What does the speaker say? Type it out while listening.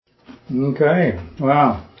Okay.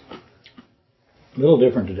 Wow. A little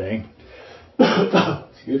different today.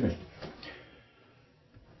 Excuse me.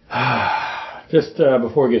 Just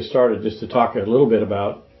before we get started, just to talk a little bit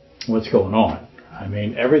about what's going on. I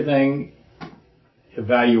mean, everything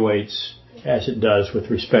evaluates as it does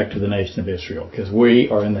with respect to the nation of Israel, because we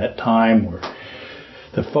are in that time where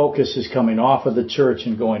the focus is coming off of the church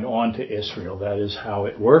and going on to Israel. That is how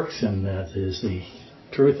it works, and that is the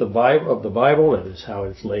truth of the Bible. That is how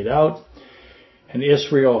it's laid out. And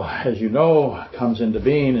Israel, as you know, comes into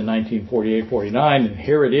being in 1948-49, and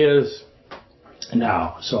here it is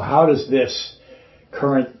now. So how does this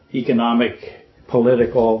current economic,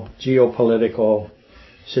 political, geopolitical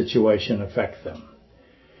situation affect them?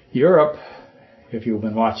 Europe, if you've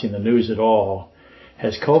been watching the news at all,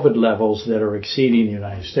 has COVID levels that are exceeding the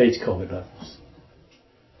United States COVID levels,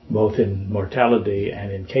 both in mortality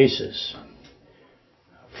and in cases.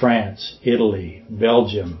 France, Italy,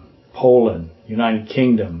 Belgium, Poland, United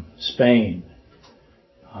Kingdom, Spain,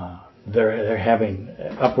 they're having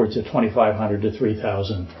upwards of 2,500 to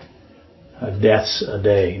 3,000 deaths a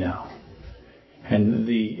day now. And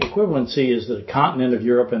the equivalency is the continent of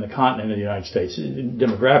Europe and the continent of the United States.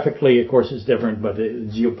 Demographically, of course, it's different, but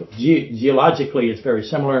geologically, it's very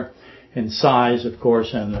similar in size, of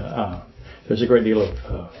course, and there's a great deal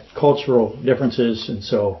of cultural differences, and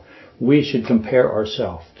so we should compare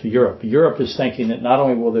ourselves to Europe. Europe is thinking that not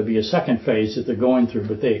only will there be a second phase that they're going through,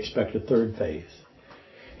 but they expect a third phase.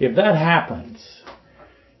 If that happens,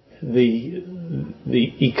 the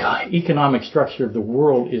economic structure of the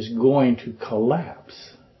world is going to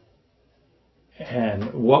collapse.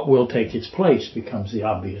 And what will take its place becomes the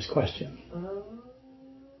obvious question.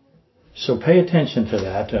 So pay attention to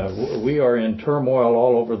that. We are in turmoil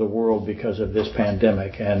all over the world because of this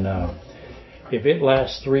pandemic. And if it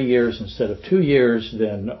lasts 3 years instead of 2 years,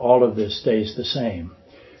 then all of this stays the same.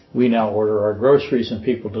 We now order our groceries and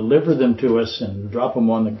people deliver them to us and drop them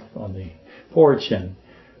on the porch, and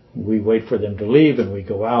we wait for them to leave, and we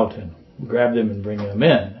go out and grab them and bring them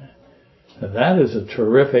in. Now, that is a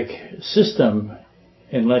terrific system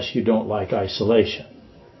unless you don't like isolation.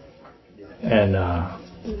 And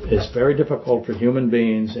it's very difficult for human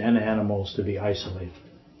beings and animals to be isolated.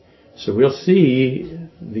 So we'll see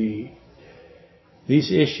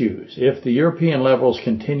these issues. If the European levels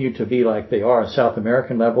continue to be like they are, South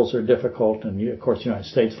American levels are difficult, and of course United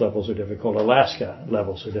States levels are difficult, Alaska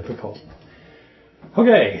levels are difficult.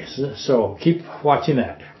 Okay, so keep watching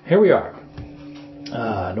that. Here we are.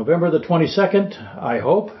 November the 22nd, I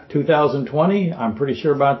hope, 2020. I'm pretty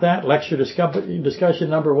sure about that. Lecture discussion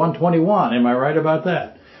number 121. Am I right about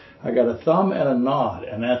that? I got a thumb and a nod,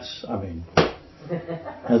 and that's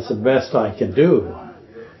the best I can do.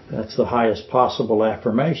 That's the highest possible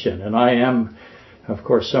affirmation. And I am, of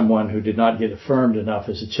course, someone who did not get affirmed enough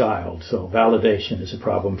as a child. So validation is a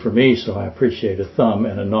problem for me, so I appreciate a thumb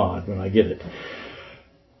and a nod when I get it.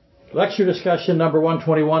 Lecture discussion number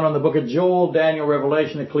 121 on the book of Joel, Daniel,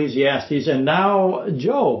 Revelation, Ecclesiastes, and now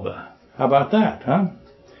Job. How about that, huh?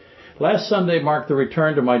 Last Sunday marked the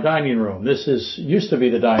return to my dining room. This used to be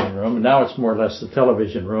the dining room, and now it's more or less the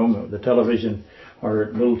television room. The television, our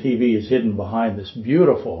little TV, is hidden behind this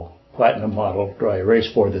beautiful platinum model dry erase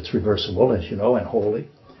board that's reversible, as you know, and holy.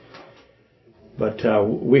 But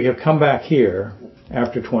we have come back here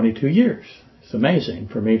after 22 years. It's amazing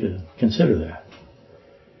for me to consider that.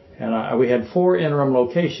 And we had 4 interim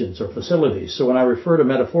locations or facilities. So when I refer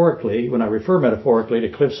metaphorically to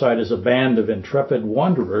Cliffside as a band of intrepid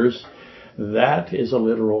wanderers, that is a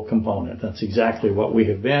literal component. That's exactly what we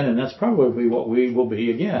have been, and that's probably what we will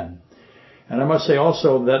be again. And I must say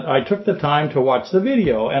also that I took the time to watch the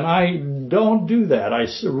video, and I don't do that. I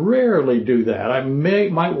rarely do that. I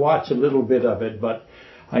might watch a little bit of it, but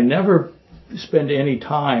I never spend any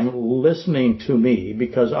time listening to me,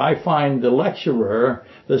 because I find the lecturer,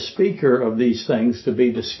 the speaker of these things, to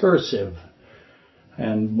be discursive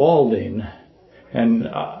and balding, and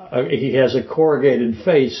he has a corrugated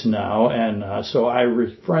face now, and so I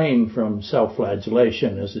refrain from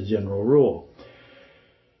self-flagellation as a general rule.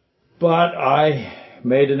 But I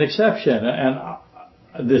made an exception, and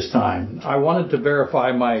this time I wanted to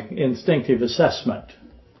verify my instinctive assessment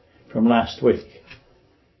from last week.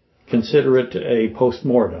 Consider it a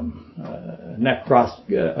post-mortem,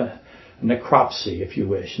 necropsy, if you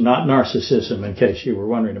wish, not narcissism, in case you were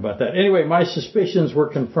wondering about that. Anyway, my suspicions were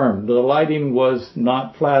confirmed. The lighting was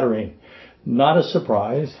not flattering. Not a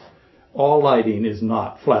surprise. All lighting is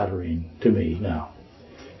not flattering to me now,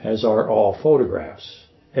 as are all photographs.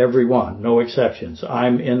 Every one, no exceptions.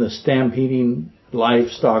 I'm in the stampeding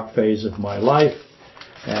livestock phase of my life,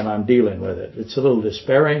 and I'm dealing with it. It's a little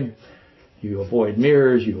despairing, You avoid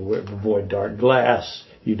mirrors. You avoid dark glass.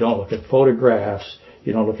 You don't look at photographs.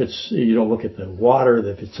 You don't look at the water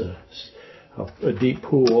if it's a deep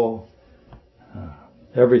pool.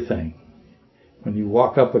 Everything. When you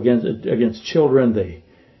walk up against children, they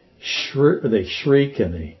shriek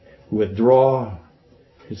and they withdraw.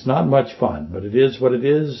 It's not much fun, but it is what it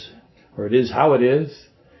is, or it is how it is.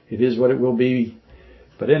 It is what it will be.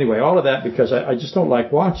 But anyway, all of that because I just don't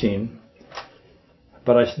like watching.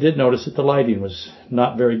 But I did notice that the lighting was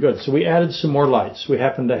not very good. So we added some more lights. We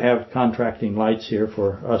happen to have contracting lights here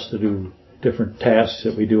for us to do different tasks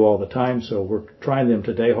that we do all the time. So we're trying them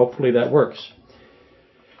today. Hopefully that works.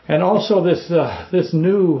 And also this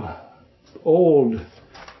new old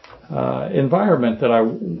environment that I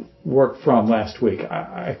worked from last week.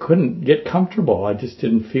 I couldn't get comfortable. I just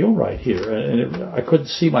didn't feel right here. And I couldn't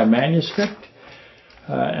see my manuscript.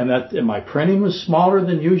 And my printing was smaller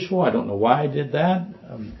than usual. I don't know why I did that,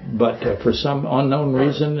 but for some unknown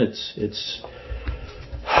reason, it's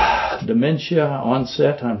dementia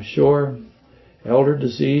onset, I'm sure, elder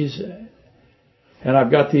disease, and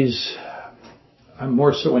I've got these. I'm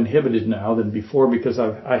more so inhibited now than before because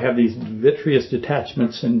I have these vitreous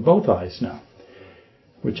detachments in both eyes now,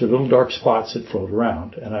 which are little dark spots that float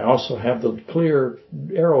around, and I also have the clear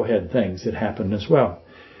arrowhead things that happen as well.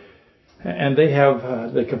 And they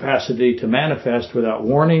have the capacity to manifest without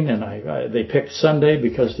warning. And they picked Sunday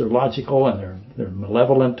because they're logical and they're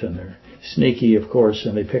malevolent and they're sneaky, of course.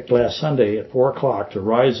 And they picked last Sunday at 4 o'clock to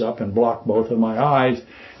rise up and block both of my eyes.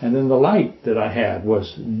 And then the light that I had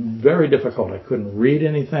was very difficult. I couldn't read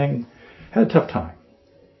anything. Had a tough time.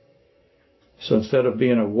 So instead of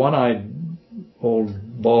being a one-eyed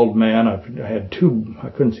old bald man, I had two. I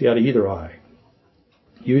couldn't see out of either eye.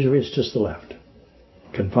 Usually it's just the left.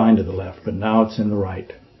 Confined to the left, but now it's in the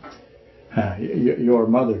right. Your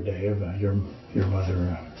mother, Dave, your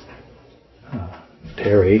mother,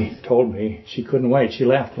 Terry, told me she couldn't wait. She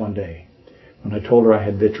laughed one day when I told her I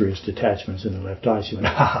had vitreous detachments in the left eye. She went,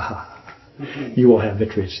 ha ha ha, you will have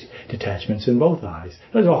vitreous detachments in both eyes.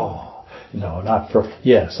 I said, oh, no, not for,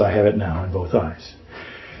 yes, I have it now in both eyes.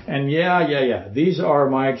 And yeah, these are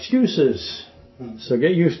my excuses. So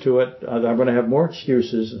get used to it. I'm going to have more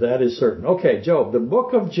excuses. That is certain. Okay, Job. The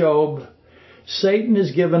book of Job, Satan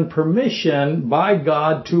is given permission by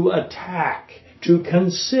God to attack, to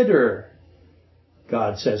consider.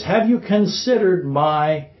 God says, have you considered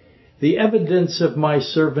the evidence of my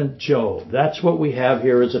servant Job? That's what we have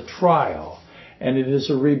here as a trial. And it is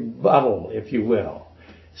a rebuttal, if you will.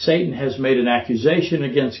 Satan has made an accusation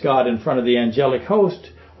against God in front of the angelic host.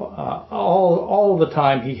 All the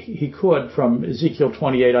time he could from Ezekiel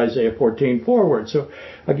 28, Isaiah 14 forward. So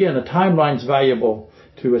again, the timeline's valuable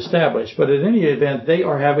to establish. But in any event, they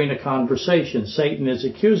are having a conversation. Satan is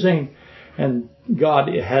accusing and God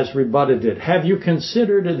has rebutted it. Have you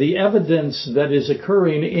considered the evidence that is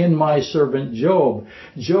occurring in my servant Job?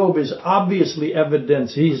 Job is obviously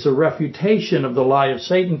evidence. He's a refutation of the lie of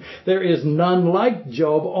Satan. There is none like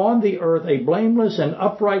Job on the earth, a blameless and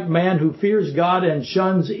upright man who fears God and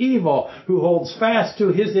shuns evil, who holds fast to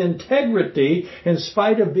his integrity in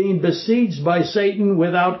spite of being besieged by Satan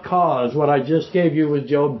without cause. What I just gave you was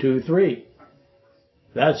Job 2:3.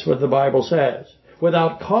 That's what the Bible says.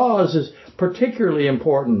 Without cause is particularly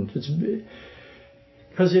important. It's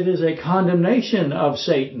because it is a condemnation of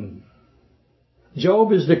Satan.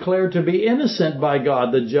 Job is declared to be innocent by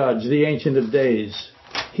God, the judge, the Ancient of Days.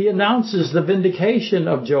 He announces the vindication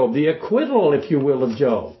of Job, the acquittal, if you will, of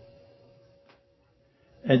Job.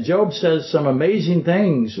 And Job says some amazing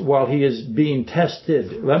things while he is being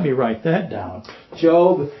tested. Let me write that down.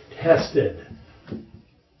 Job tested.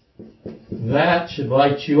 That should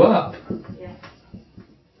light you up. Yeah.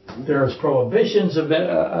 There's prohibitions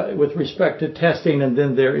with respect to testing, and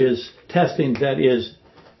then there is testing that is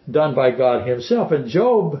done by God himself. And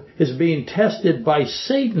Job is being tested by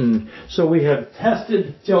Satan. So we have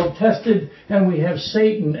Job tested, and we have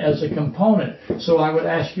Satan as a component. So I would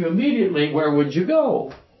ask you immediately, where would you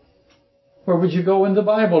go? Where would you go in the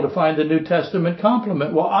Bible to find the New Testament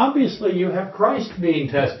complement? Well, obviously you have Christ being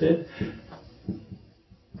tested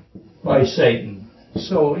by Satan.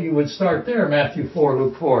 So you would start there, Matthew 4,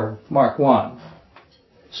 Luke 4, Mark 1.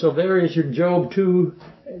 So there is your Job 2,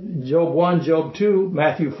 Job 1, Job 2,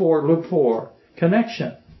 Matthew 4, Luke 4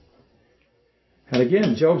 connection. And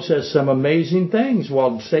again, Job says some amazing things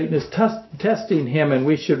while Satan is testing him, and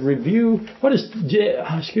we should review what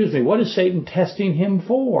is Satan testing him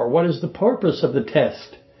for? What is the purpose of the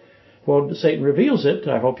test? Well, Satan reveals it.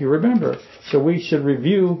 I hope you remember. So we should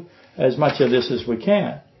review as much of this as we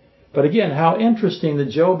can. But again, how interesting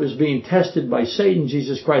that Job is being tested by Satan,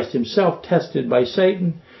 Jesus Christ himself tested by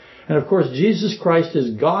Satan. And of course, Jesus Christ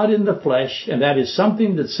is God in the flesh, and that is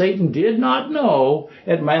something that Satan did not know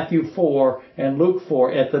at Matthew 4 and Luke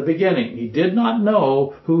 4 at the beginning. He did not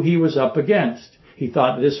know who he was up against. He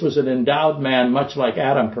thought this was an endowed man, much like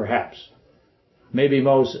Adam perhaps, maybe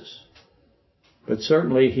Moses. But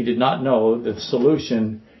certainly he did not know that the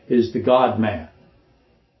solution is the God-man.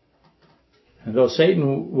 And though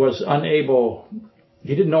Satan was unable,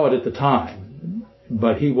 he didn't know it at the time,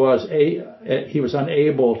 but he was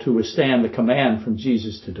unable to withstand the command from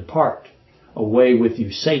Jesus to depart. Away with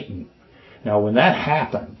you, Satan. Now, when that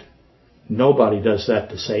happened, nobody does that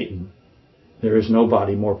to Satan. There is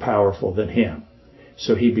nobody more powerful than him.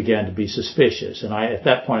 So he began to be suspicious. And at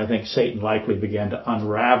that point, I think Satan likely began to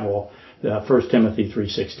unravel 1 Timothy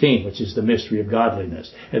 3:16, which is the mystery of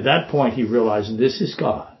godliness. At that point, he realized this is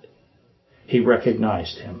God. He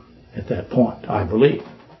recognized him at that point, I believe.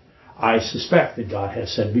 I suspect that God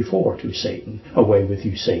has said before to Satan, away with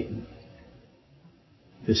you, Satan.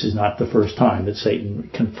 This is not the first time that Satan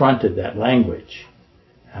confronted that language.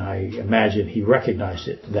 And I imagine he recognized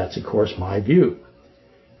it. That's, of course, my view.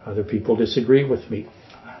 Other people disagree with me.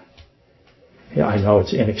 Yeah, I know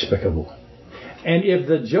it's inexplicable. And if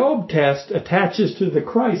the Job test attaches to the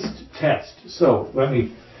Christ test, so let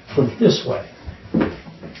me put it this way.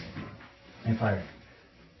 If I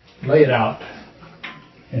lay it out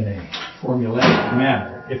in a formulaic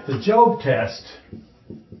manner, if the Job test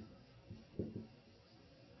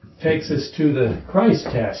takes us to the Christ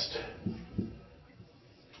test,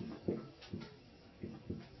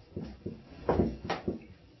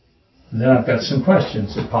 then I've got some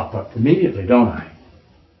questions that pop up immediately, don't I?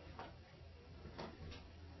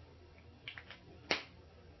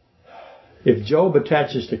 If Job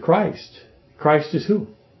attaches to Christ, Christ is who?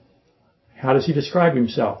 How does he describe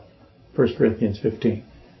himself? 1 Corinthians 15.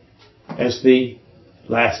 As the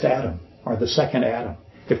last Adam, or the second Adam.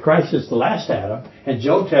 If Christ is the last Adam, and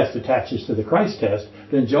Job test attaches to the Christ test,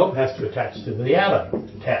 then Job has to attach to the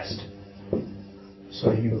Adam test.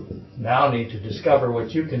 So you now need to discover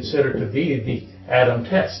what you consider to be the Adam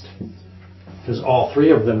test. Because all three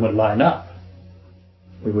of them would line up.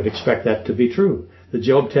 We would expect that to be true. The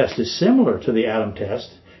Job test is similar to the Adam test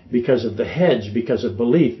because of the hedge, because of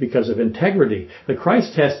belief, because of integrity. The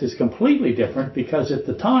Christ test is completely different because at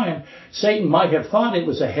the time, Satan might have thought it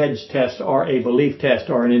was a hedge test or a belief test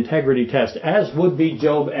or an integrity test, as would be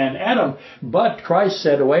Job and Adam. But Christ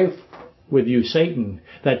said, away with you, Satan.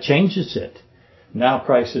 That changes it. Now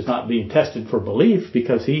Christ is not being tested for belief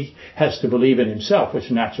because he has to believe in himself,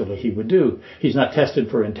 which naturally he would do. He's not tested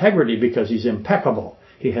for integrity because he's impeccable.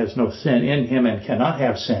 He has no sin in him and cannot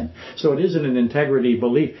have sin. So it isn't an integrity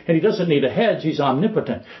belief. And he doesn't need a hedge. He's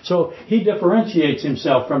omnipotent. So he differentiates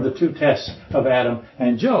himself from the two tests of Adam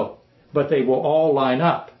and Job. But they will all line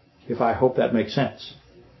up, if I hope that makes sense.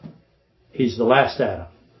 He's the last Adam.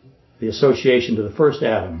 The association to the first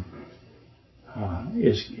Adam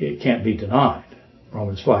it can't be denied.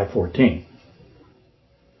 Romans 5:14.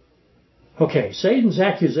 Okay, Satan's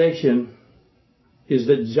accusation is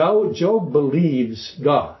that Job believes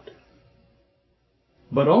God,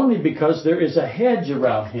 but only because there is a hedge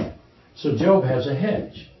around him. So Job has a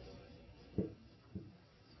hedge.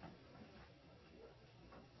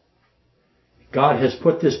 God has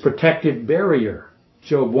put this protective barrier,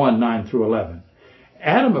 Job 1:9 through 11.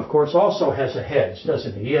 Adam, of course, also has a hedge,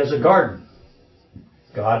 doesn't he? He has a garden.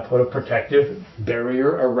 God put a protective barrier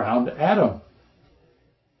around Adam.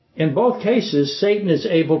 In both cases, Satan is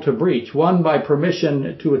able to breach. One by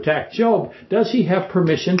permission to attack Job. Does he have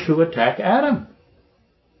permission to attack Adam?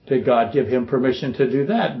 Did God give him permission to do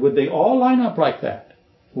that? Would they all line up like that?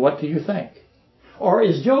 What do you think? Or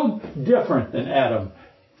is Job different than Adam?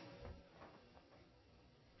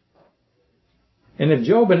 And if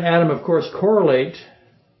Job and Adam, of course, correlate,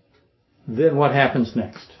 then what happens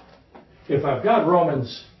next? If I've got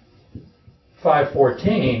Romans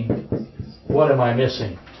 5:14, what am I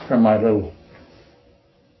missing from my little,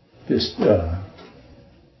 this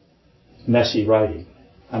messy writing?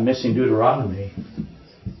 I'm missing Deuteronomy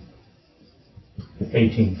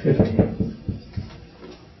 18:15.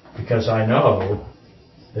 Because I know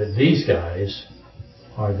that these guys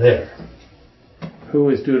are there. Who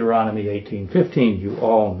is Deuteronomy 18:15? You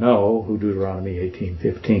all know who Deuteronomy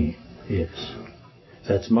 18:15 is.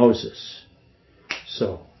 That's Moses.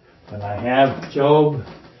 So, when I have Job,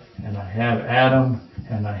 and I have Adam,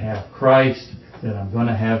 and I have Christ, then I'm going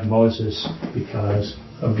to have Moses because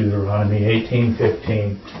of Deuteronomy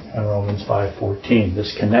 18:15 and Romans 5:14.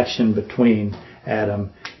 This connection between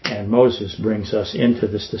Adam and Moses brings us into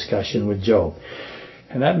this discussion with Job.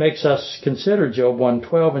 And that makes us consider Job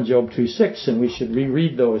 1:12 and Job 2:6, and we should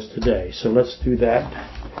reread those today. So let's do that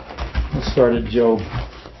Let's start at Job.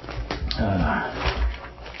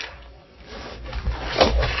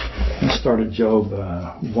 Let's start at Job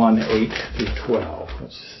 1:8-12.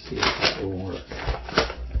 Let's see if that will work.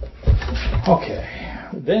 Okay.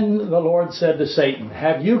 Then the Lord said to Satan,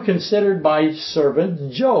 "Have you considered my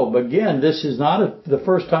servant Job?" Again, this is not the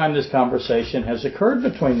first time this conversation has occurred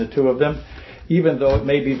between the two of them, even though it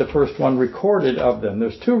may be the first one recorded of them.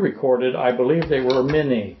 There's two recorded. I believe they were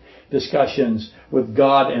many discussions with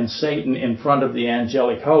God and Satan in front of the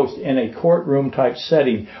angelic host in a courtroom type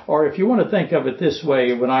setting. Or if you want to think of it this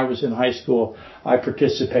way, when I was in high school, I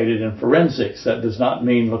participated in forensics. That does not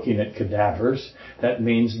mean looking at cadavers. That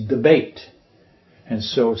means debate. And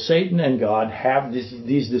so Satan and God have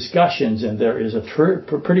these discussions, and there is a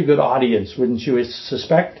pretty good audience, wouldn't you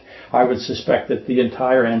suspect? I would suspect that the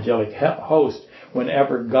entire angelic host,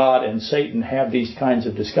 whenever God and Satan have these kinds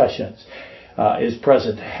of discussions, is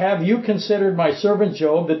present. "Have you considered my servant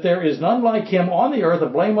Job, that there is none like him on the earth, a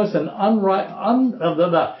blameless and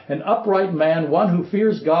an upright man, one who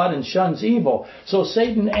fears God and shuns evil?" So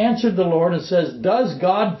Satan answered the Lord and says, "Does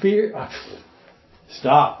God fear..."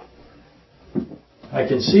 Stop. I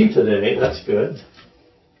can see today. That's good.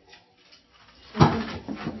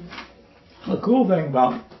 The cool thing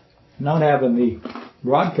about not having the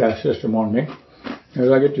broadcast system on me is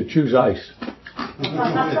I get to choose ice.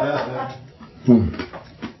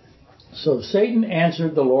 So Satan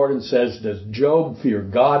answered the Lord and says, "Does Job fear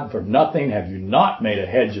God for nothing? Have you not made a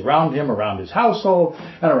hedge around him, around his household,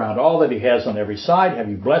 and around all that he has on every side? Have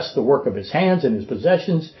you blessed the work of his hands, and his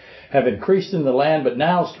possessions have increased in the land? But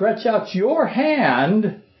now stretch out your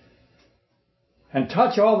hand and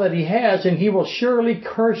touch all that he has, and he will surely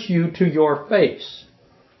curse you to your face."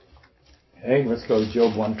 Okay, let's go to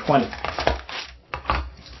Job 1:20.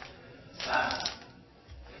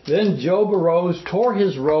 Then Job arose, tore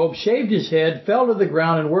his robe, shaved his head, fell to the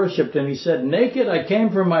ground and worshipped. And he said, "Naked I came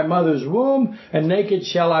from my mother's womb, and naked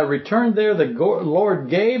shall I return there. The Lord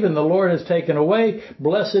gave, and the Lord has taken away.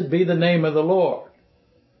 Blessed be the name of the Lord."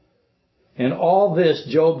 In all this,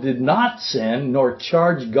 Job did not sin, nor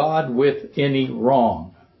charge God with any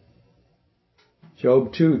wrong.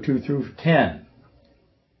 Job 2:2-10.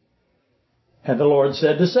 And the Lord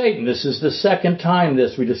said to Satan, this is the second time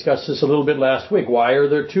we discussed this a little bit last week. Why are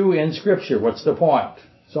there two in Scripture? What's the point?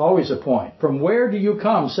 It's always a point. "From where do you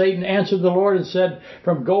come?" Satan answered the Lord and said,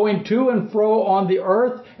 "From going to and fro on the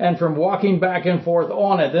earth, and from walking back and forth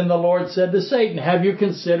on it." Then the Lord said to Satan, "Have you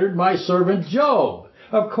considered my servant Job?"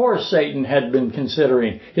 Of course Satan had been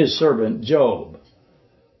considering his servant Job.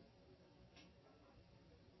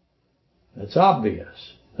 That's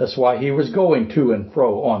obvious. That's why he was going to and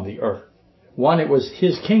fro on the earth. One, it was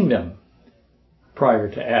his kingdom prior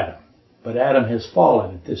to Adam. But Adam has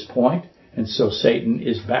fallen at this point, and so Satan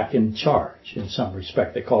is back in charge in some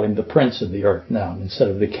respect. They call him the prince of the earth now instead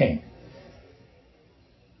of the king.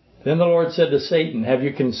 Then the Lord said to Satan, "Have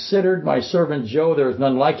you considered my servant Job? There is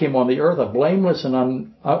none like him on the earth, a blameless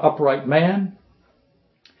and upright man,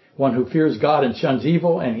 one who fears God and shuns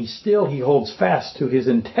evil, and he holds fast to his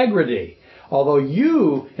integrity, although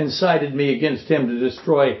you incited me against him to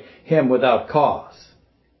destroy him without cause."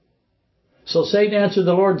 So Satan answered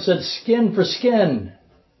the Lord and said, "Skin for skin."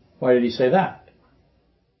 Why did he say that?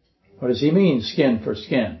 What does he mean, skin for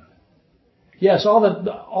skin? Yes,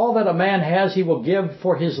 all that a man has he will give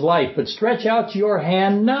for his life, but stretch out your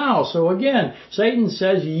hand now. So again, Satan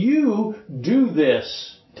says, you do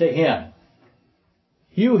this to him.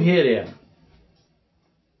 You hit him.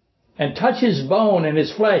 And touch his bone and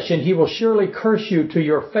his flesh, and he will surely curse you to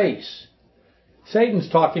your face. Satan's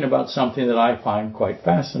talking about something that I find quite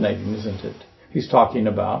fascinating, isn't it? He's talking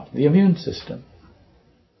about the immune system.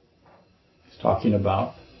 He's talking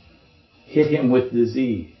about hit him with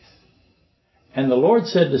disease. And the Lord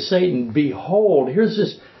said to Satan, "Behold," here's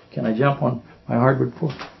this. Can I jump on my hardwood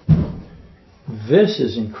floor? This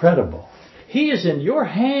is incredible. "He is in your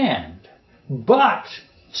hand, but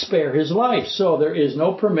spare his life." So there is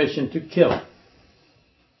no permission to kill.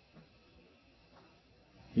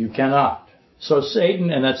 You cannot. So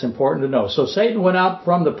Satan, and that's important to know. So Satan went out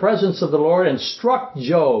from the presence of the Lord and struck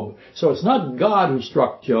Job. So it's not God who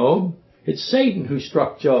struck Job. It's Satan who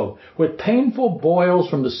struck Job with painful boils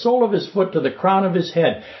from the sole of his foot to the crown of his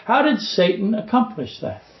head. How did Satan accomplish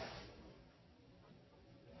that?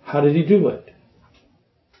 How did he do it?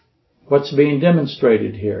 What's being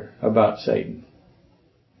demonstrated here about Satan?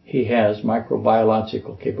 He has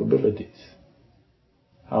microbiological capabilities.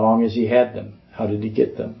 How long has he had them? How did he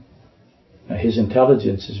get them? Now, his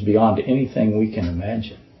intelligence is beyond anything we can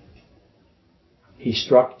imagine. He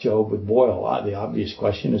struck Job with boil. The obvious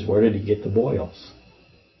question is, where did he get the boils?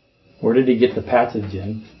 Where did he get the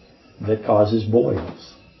pathogen that causes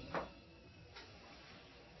boils.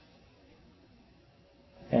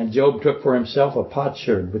 And Job took for himself a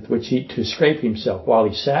potsherd with which to scrape himself while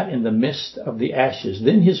he sat in the midst of the ashes.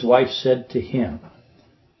 Then his wife said to him,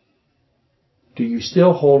 do you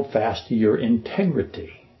still hold fast to your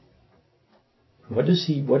integrity? What does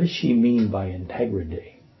she mean by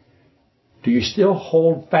integrity? Do you still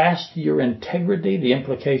hold fast to your integrity? The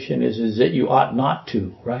implication is that you ought not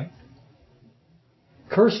to, right?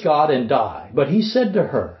 Curse God and die. But he said to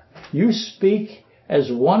her, you speak as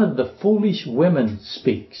one of the foolish women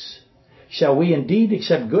speaks. Shall we indeed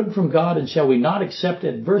accept good from God, and shall we not accept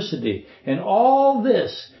adversity? And all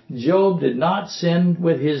this, Job did not sin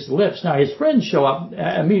with his lips. Now his friends show up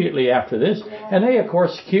immediately after this, and they of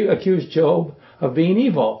course accuse Job of being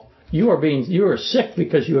evil. You are sick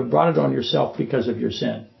because you have brought it on yourself because of your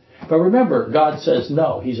sin. But remember, God says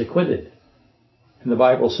no, he's acquitted. And the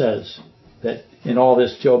Bible says that in all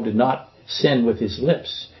this Job did not sin with his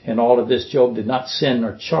lips. In all of this Job did not sin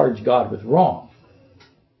or charge God with wrong.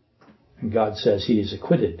 And God says he is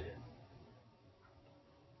acquitted.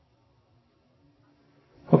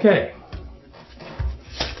 Okay.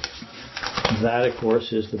 That, of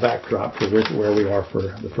course, is the backdrop for where we are for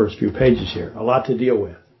the first few pages here. A lot to deal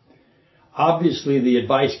with. Obviously, the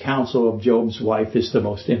advice counsel of Job's wife is the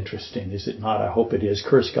most interesting, is it not? I hope it is.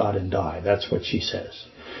 Curse God and die. That's what she says.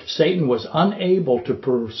 Satan was unable to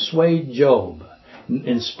persuade Job,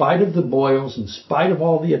 in spite of the boils, in spite of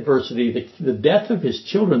all the adversity, the death of his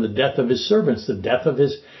children, the death of his servants, the death of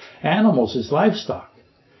his animals, his livestock.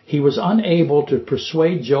 He was unable to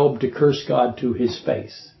persuade Job to curse God to his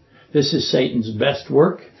face. This is Satan's best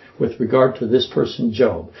work with regard to this person,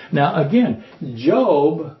 Job. Now, again,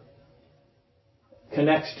 Job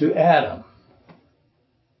connects to Adam.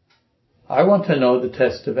 I want to know the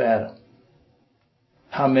test of Adam.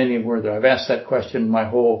 How many were there? I've asked that question my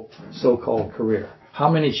whole so-called career. How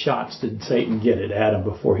many shots did Satan get at Adam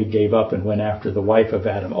before he gave up and went after the wife of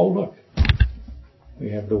Adam? Oh, look.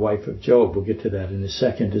 We have the wife of Job. We'll get to that in a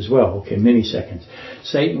second as well. Okay, many seconds.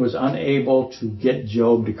 Satan was unable to get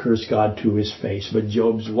Job to curse God to his face. But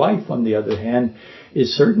Job's wife, on the other hand,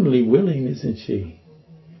 is certainly willing, isn't she?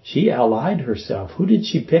 She allied herself. Who did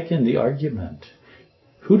she pick in the argument?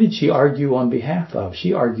 Who did she argue on behalf of?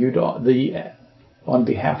 She argued on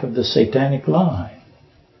behalf of the satanic line.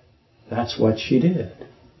 That's what she did.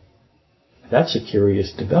 That's a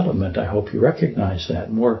curious development. I hope you recognize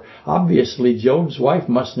that. More obviously, Job's wife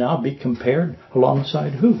must now be compared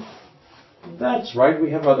alongside who? That's right.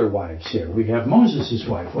 We have other wives here. We have Moses'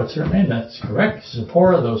 wife. What's her name? That's correct.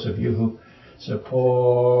 Zipporah, those of you who...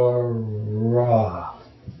 Zipporah.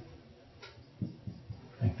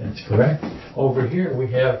 I think that's correct. Over here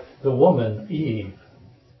we have the woman, Eve.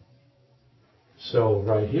 So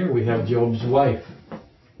right here we have Job's wife.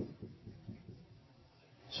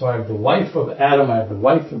 So I have the wife of Adam, I have the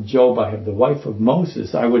wife of Job, I have the wife of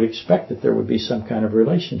Moses. I would expect that there would be some kind of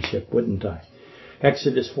relationship, wouldn't I?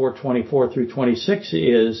 Exodus 4:24 through 26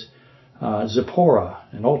 is Zipporah,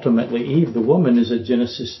 and ultimately Eve, the woman, is at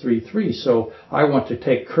Genesis 3:3. So I want to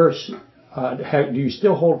take curse. Do you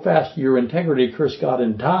still hold fast to your integrity, curse God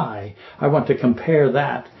and die? I want to compare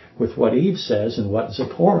that with what Eve says and what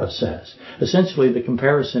Zipporah says. Essentially, the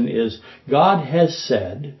comparison is God has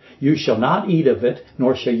said, you shall not eat of it,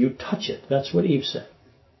 nor shall you touch it. That's what Eve said.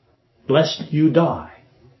 Lest you die.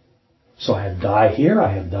 So I have die here,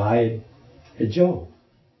 I have died at Job.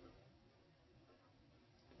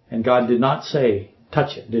 And God did not say,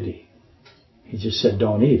 touch it, did he? He just said,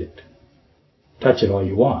 don't eat it. Touch it all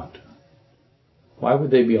you want. Why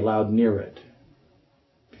would they be allowed near it?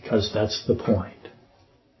 Because that's the point.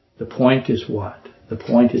 The point is what? The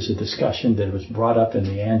point is a discussion that was brought up in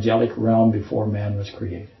the angelic realm before man was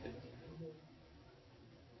created.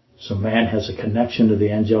 So man has a connection to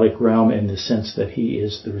the angelic realm in the sense that he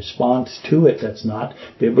is the response to it. That's not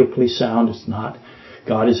biblically sound. It's not.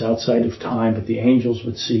 God is outside of time, but the angels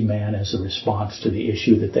would see man as a response to the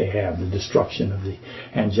issue that they have, the destruction of the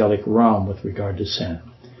angelic realm with regard to sin.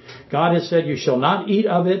 God has said, you shall not eat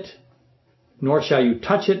of it, nor shall you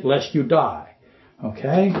touch it, lest you die.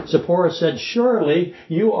 Okay? Zipporah said, surely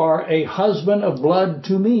you are a husband of blood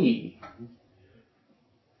to me.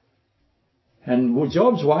 And with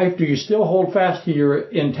Job's wife, do you still hold fast to your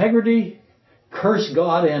integrity? Curse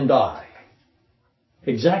God and die.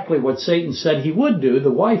 Exactly what Satan said he would do,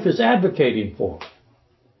 the wife is advocating for.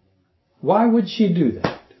 Why would she do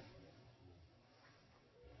that?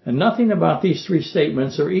 And nothing about these three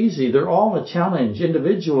statements are easy. They're all a challenge.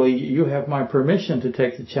 Individually, you have my permission to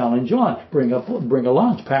take the challenge on. Bring a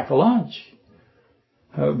lunch, pack a lunch.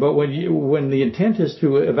 But when the intent is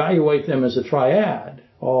to evaluate them as a triad,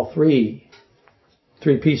 all three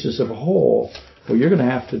pieces of a whole, well, you're going to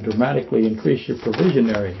have to dramatically increase your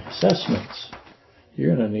provisionary assessments.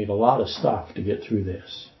 You're going to need a lot of stuff to get through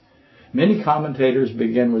this. Many commentators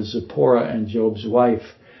begin with Zipporah and Job's wife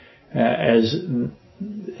as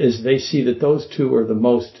they see that those two are the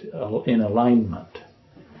most in alignment.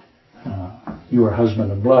 You are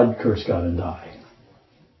husband of blood, curse God and die.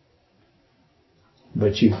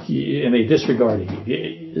 But and they disregard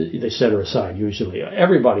Eve. They set her aside usually.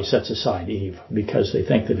 Everybody sets aside Eve because they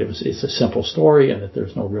think that it's a simple story and that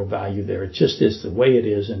there's no real value there. It just is the way it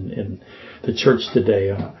is in the church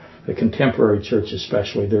today, the contemporary church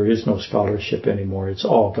especially. There is no scholarship anymore. It's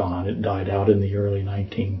all gone. It died out in the early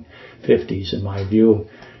 1950s, in my view.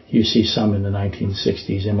 You see some in the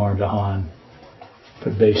 1960s, Imar Dahan,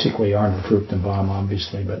 but basically Arnold Fruchtenbaum,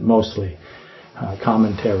 obviously, but mostly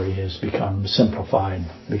commentary has become simplified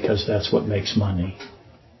because that's what makes money.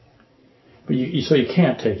 But so you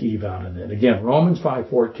can't take Eve out of it. Again, Romans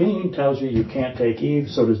 5:14 tells you can't take Eve,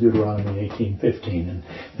 so does Deuteronomy 18:15, and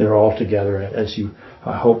they're all together as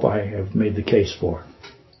I hope I have made the case for.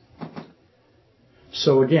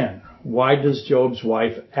 So again, why does Job's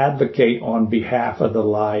wife advocate on behalf of the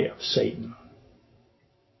lie of Satan?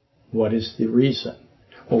 What is the reason?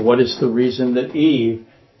 Well, what is the reason that Eve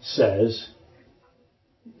says,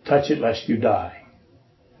 touch it lest you die?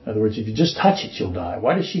 In other words, if you just touch it, you'll die.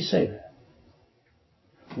 Why does she say that?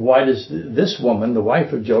 Why does this woman, the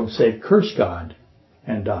wife of Job, say, curse God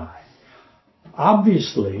and die?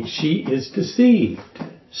 Obviously, she is deceived.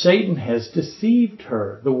 Satan has deceived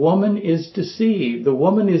her. The woman is deceived. The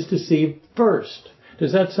woman is deceived first.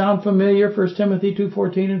 Does that sound familiar? 1 Timothy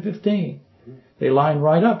 2:14 and 15. They line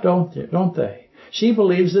right up, don't they? She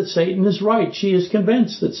believes that Satan is right. She is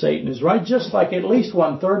convinced that Satan is right, just like at least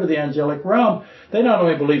 1/3 of the angelic realm. They not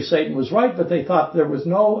only believed Satan was right, but they thought there was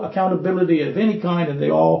no accountability of any kind, and they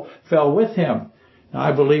all fell with him. Now,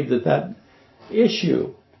 I believe that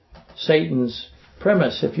issue, Satan's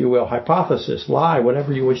premise, if you will, hypothesis, lie,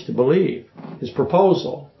 whatever you wish to believe, his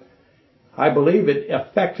proposal, I believe it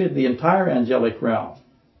affected the entire angelic realm.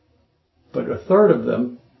 But 1/3 of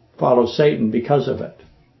them follow Satan because of it.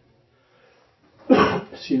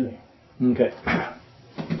 Excuse me. Okay. I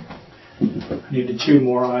need to chew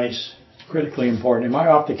more ice. It's critically important. Am I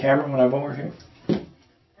off the camera when I'm over here?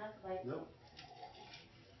 No.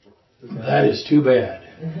 That is too bad.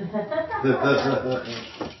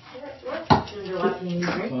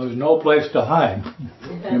 Well, there's no place to hide.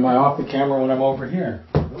 Am I off the camera when I'm over here?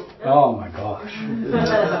 Oh my gosh.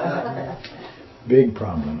 Big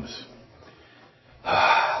problems.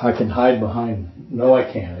 I can hide behind. No, I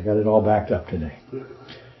can't. I got it all backed up today.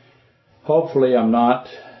 Hopefully I'm not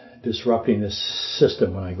disrupting this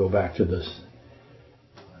system when I go back to this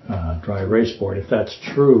dry erase board. If that's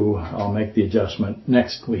true, I'll make the adjustment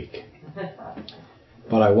next week.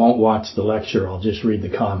 But I won't watch the lecture. I'll just read the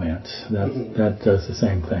comments. That does the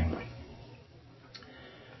same thing.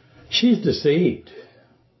 She's deceived.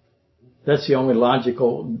 That's the only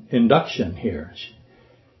logical induction here.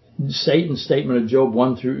 Satan's statement of Job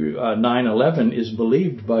 1 through 9:11 is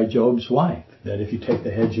believed by Job's wife, that if you take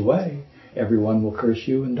the hedge away, everyone will curse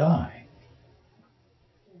you and die.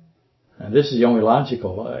 And this is the only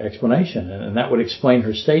logical explanation, and that would explain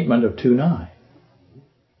her statement of 2:9.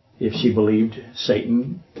 If she believed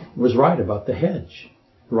Satan was right about the hedge,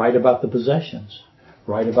 right about the possessions,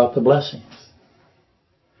 right about the blessings.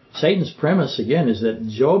 Satan's premise, again, is that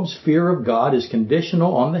Job's fear of God is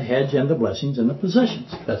conditional on the hedge and the blessings and the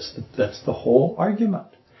possessions. That's the whole argument.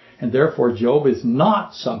 And therefore, Job is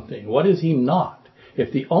not something. What is he not?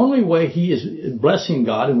 If the only way he is blessing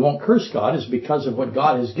God and won't curse God is because of what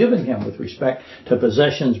God has given him with respect to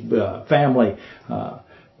possessions, family,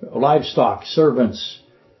 livestock, servants,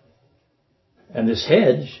 and this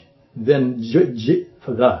hedge, then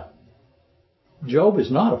Job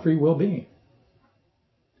is not a free will being.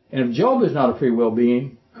 And if Job is not a free will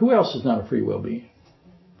being, who else is not a free will being?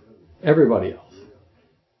 Everybody else.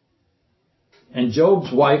 And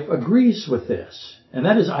Job's wife agrees with this. And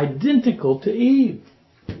that is identical to Eve.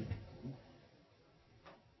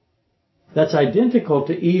 That's identical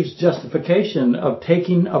to Eve's justification of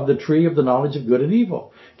taking of the tree of the knowledge of good and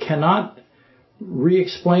evil. Cannot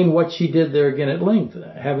re-explain what she did there again at length.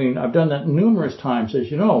 I've done that numerous times, as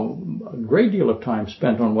you know, a great deal of time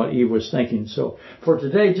spent on what Eve was thinking. So for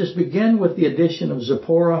today, just begin with the addition of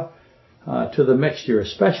Zipporah to the mixture,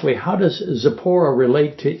 especially how does Zipporah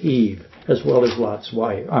relate to Eve as well as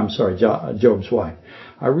Job's wife.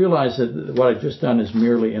 I realize that what I've just done is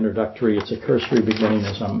merely introductory. It's a cursory beginning,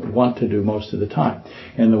 as I want to do most of the time.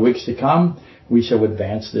 In the weeks to come, we shall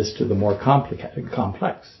advance this to the more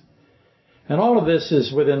complex. And all of this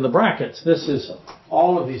is within the brackets. This is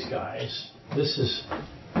all of these guys. This is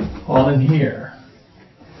all in here.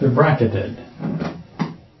 They're bracketed.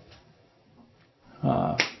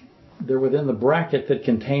 They're within the bracket that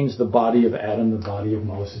contains the body of Adam, the body of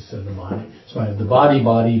Moses, and the body. So I have the body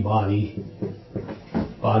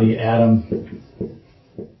Adam,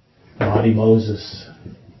 body Moses,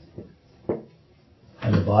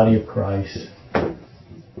 and the body of Christ.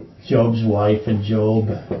 Job's wife and Job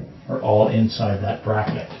are all inside that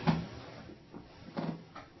bracket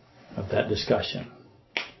of that discussion.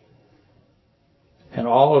 And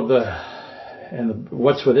all of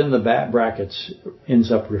what's within the brackets ends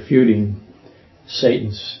up refuting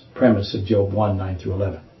Satan's premise of Job 1, 9 through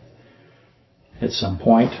 11. At some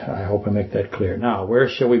point, I hope I make that clear. Now, where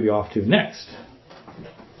shall we be off to next?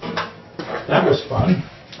 That was fun,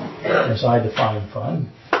 as I define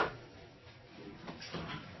fun.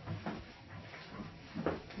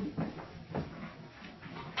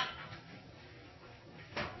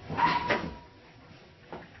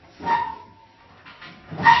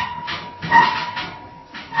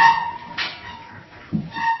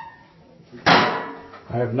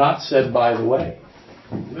 I have not said by the way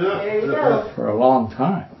for a long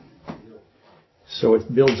time. So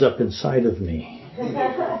it builds up inside of me.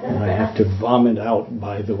 And I have to vomit out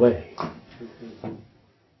by the way.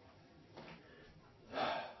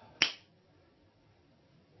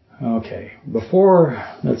 Okay,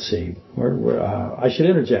 let's see. I should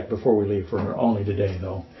interject before we leave for only today,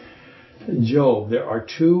 though. Job, there are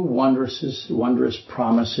two wondrous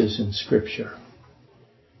promises in Scripture.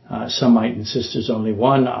 Some might insist there's only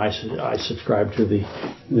one. I subscribe to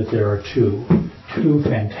that there are two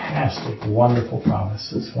fantastic, wonderful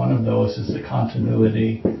promises. One of those is the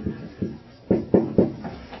continuity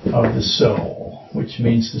of the soul, which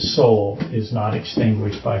means the soul is not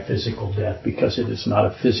extinguished by physical death because it is not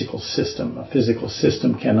a physical system. A physical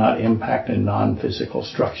system cannot impact a non-physical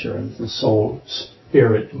structure. And the soul,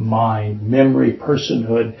 spirit, mind, memory,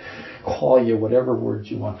 personhood, call you whatever words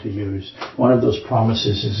you want to use. One of those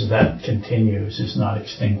promises is that continues, is not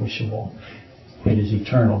extinguishable. It is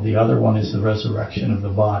eternal. The other one is the resurrection of the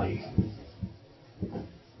body.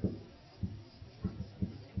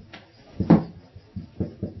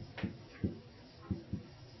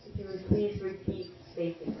 Please repeat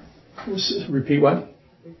stating. Repeat what?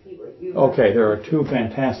 Repeat what you. Okay, there are two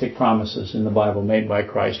fantastic promises in the Bible made by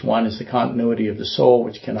Christ. One is the continuity of the soul,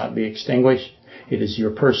 which cannot be extinguished. It is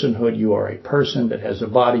your personhood. You are a person that has a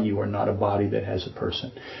body. You are not a body that has a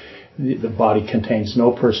person. The body contains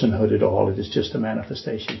no personhood at all. It is just a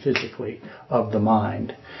manifestation physically of the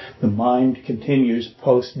mind. The mind continues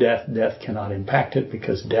post-death. Death cannot impact it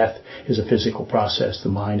because death is a physical process. The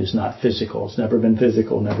mind is not physical. It's never been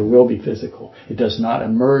physical, never will be physical. It does not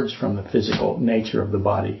emerge from the physical nature of the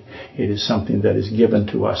body. It is something that is given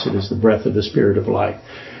to us. It is the breath of the Spirit of life.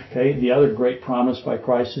 Okay, the other great promise by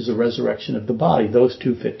Christ is the resurrection of the body. Those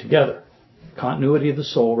two fit together. Continuity of the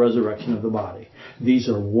soul, resurrection of the body. These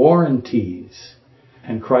are warranties,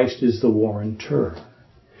 and Christ is the warrantor.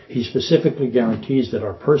 He specifically guarantees that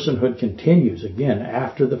our personhood continues, again,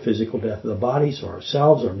 after the physical death of the bodies, or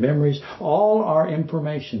ourselves, our memories, all our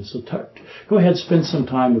information. So go ahead, spend some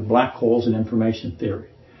time with black holes and information theory,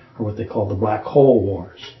 or what they call the black hole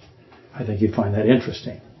wars. I think you'd find that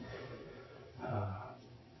interesting.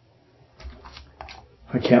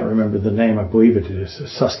 I can't remember the name. I believe it is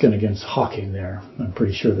Susskind against Hawking there. I'm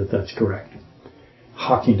pretty sure that that's correct.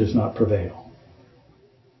 Hawking does not prevail.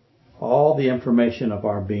 All the information of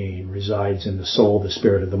our being resides in the soul, the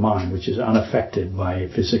spirit of the mind, which is unaffected by a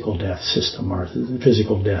physical death system or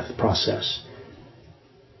physical death process.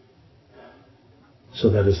 So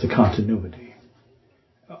that is the continuity.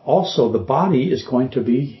 Also, the body is going to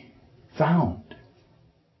be found.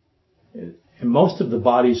 And most of the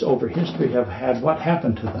bodies over history have had what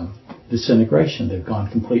happened to them? Disintegration. They've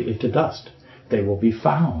gone completely to dust. They will be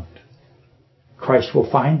found. Christ will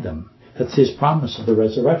find them. That's His promise of the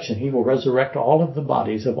resurrection. He will resurrect all of the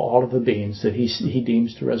bodies of all of the beings that He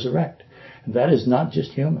deems to resurrect. And that is not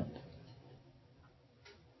just human.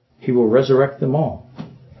 He will resurrect them all.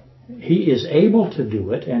 He is able to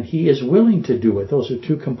do it, and He is willing to do it. Those are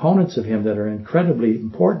two components of Him that are incredibly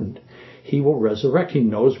important. He will resurrect. He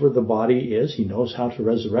knows where the body is. He knows how to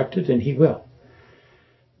resurrect it, and He will.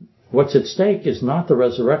 What's at stake is not the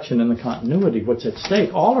resurrection and the continuity. What's at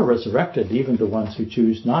stake, all are resurrected, even the ones who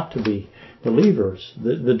choose not to be believers.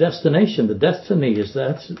 The destination, the destiny is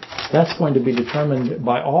that's going to be determined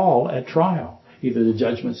by all at trial. Either the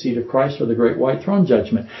judgment seat of Christ or the great white throne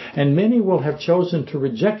judgment. And many will have chosen to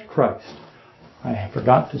reject Christ. I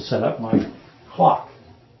forgot to set up my clock.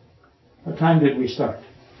 What time did we start?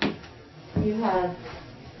 You have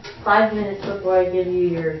 5 minutes before I give you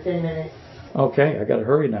your 10 minutes. Okay, I got to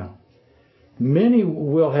hurry now. Many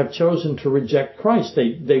will have chosen to reject Christ.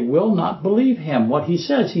 They will not believe him. What he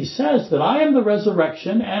says that I am the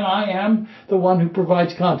resurrection and I am the one who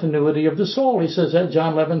provides continuity of the soul. He says that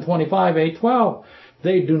John 11:25, 8:12.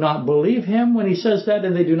 They do not believe him when he says that,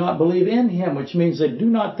 and they do not believe in him, which means they do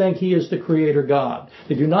not think he is the creator God.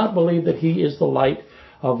 They do not believe that he is the light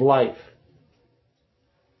of life.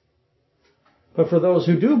 But for those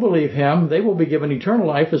who do believe him, they will be given eternal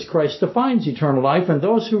life as Christ defines eternal life, and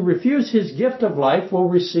those who refuse his gift of life will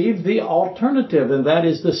receive the alternative, and that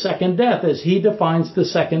is the second death, as he defines the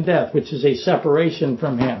second death, which is a separation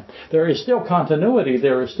from him. There is still continuity,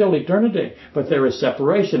 there is still eternity, but there is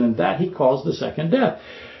separation, and that he calls the second death.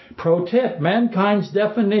 Pro tip, mankind's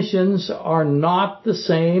definitions are not the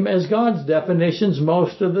same as God's definitions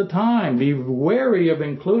most of the time. Be wary of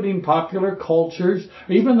including popular cultures,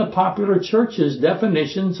 or even the popular church's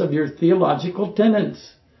definitions of your theological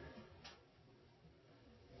tenets.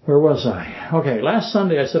 Where was I? Okay, last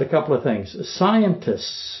Sunday I said a couple of things.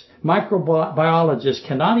 Scientists, microbiologists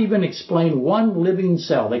cannot even explain one living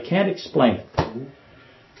cell. They can't explain it.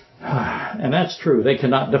 And that's true. They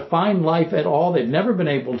cannot define life at all. They've never been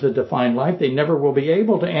able to define life. They never will be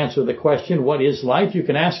able to answer the question, what is life? You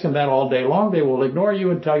can ask them that all day long. They will ignore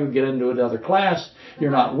you until you get into another class.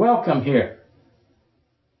 You're not welcome here.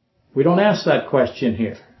 We don't ask that question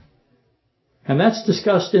here. And that's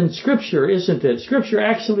discussed in Scripture, isn't it? Scripture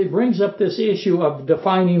actually brings up this issue of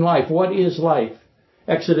defining life. What is life?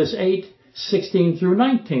 Exodus 8:16 through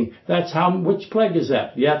 19. That's which plague is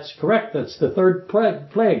that? Yeah, that's correct. That's the third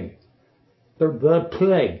plague. The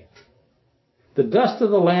plague. The dust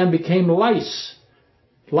of the land became lice.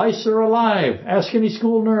 Lice are alive. Ask any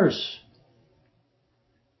school nurse.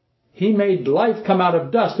 He made life come out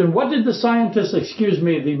of dust. And what did the scientists,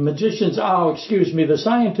 the magicians, the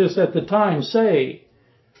scientists at the time say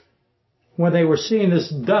when they were seeing this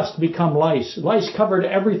dust become lice? Lice covered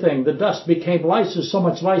everything. The dust became lice. There's so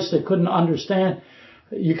much lice they couldn't understand.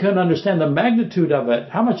 You couldn't understand the magnitude of it.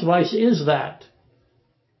 How much lice is that?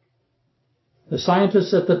 The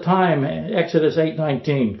scientists at the time, Exodus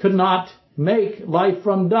 8:19, could not make life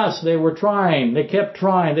from dust. They were trying. They kept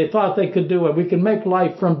trying. They thought they could do it. We can make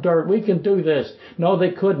life from dirt. We can do this. No,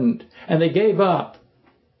 they couldn't. And they gave up.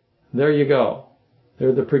 There you go.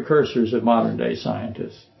 They're the precursors of modern day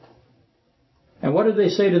scientists. And what did they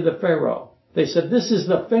say to the Pharaoh? They said, this is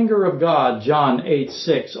the finger of God, John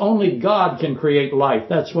 8:6. Only God can create life.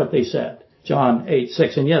 That's what they said. John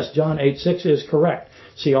 8:6. And yes, John 8:6 is correct.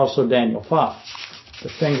 See also Daniel 5. The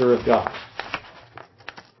finger of God.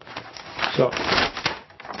 So,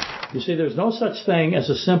 you see, there's no such thing as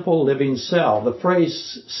a simple living cell. The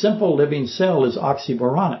phrase simple living cell is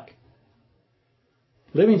oxymoronic.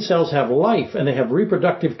 Living cells have life and they have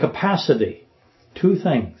reproductive capacity. Two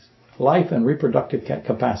things. Life and reproductive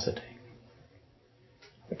capacity.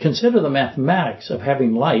 Consider the mathematics of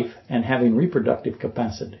having life and having reproductive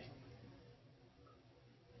capacity.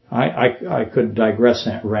 I could digress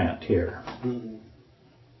and rant here.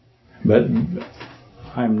 But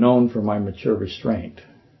I'm known for my mature restraint.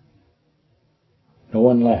 No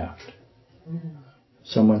one laughed.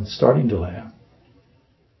 Someone's starting to laugh.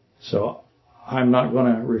 So I'm not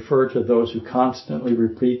going to refer to those who constantly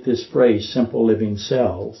repeat this phrase, simple living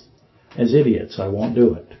cells, as idiots. I won't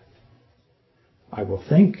do it. I will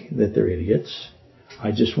think that they're idiots.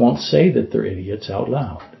 I just won't say that they're idiots out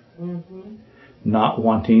loud. Not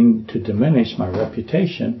wanting to diminish my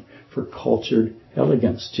reputation for cultured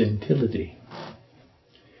elegance, gentility.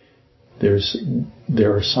 There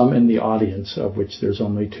are some in the audience, of which there's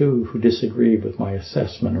only two, who disagree with my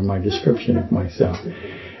assessment or my description of myself.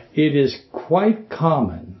 It is quite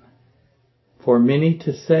common for many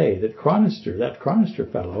to say that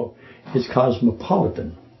Chronister fellow, is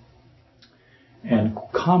cosmopolitan. And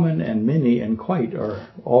common and many and quite are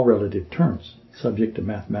all relative terms, subject to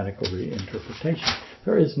mathematical reinterpretation.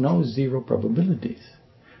 There is no zero probabilities.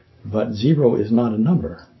 But zero is not a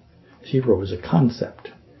number. Zero is a concept.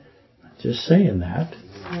 Just saying that.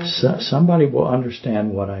 Somebody will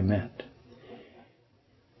understand what I meant.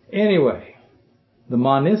 Anyway, the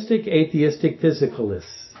monistic, atheistic,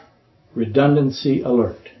 physicalists, redundancy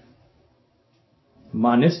alert.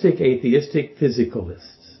 Monistic, atheistic,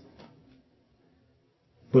 physicalists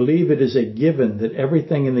believe it is a given that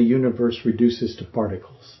everything in the universe reduces to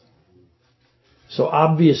particles. So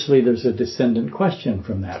obviously there's a descendant question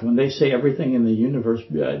from that. When they say everything in the universe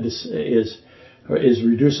is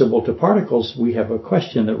reducible to particles, we have a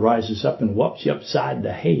question that rises up and whops you upside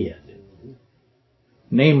the head.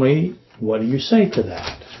 Namely, what do you say to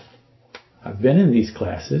that? I've been in these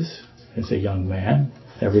classes. as a young man.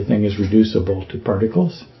 Everything is reducible to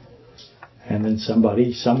particles. And then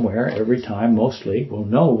somebody, somewhere, every time, mostly, will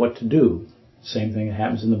know what to do. Same thing that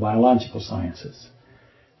happens in the biological sciences.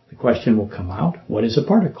 The question will come out, what is a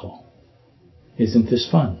particle? Isn't this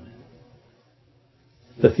fun?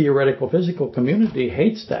 The theoretical physical community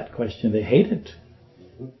hates that question. They hate it.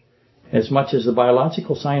 As much as the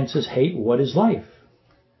biological sciences hate what is life.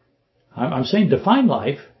 I'm saying define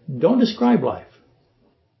life, don't describe life.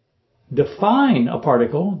 Define a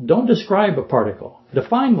particle, don't describe a particle.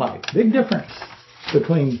 Define life. Big difference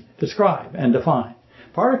between describe and define.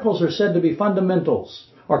 Particles are said to be fundamentals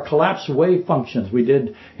or collapsed wave functions. We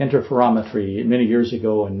did interferometry many years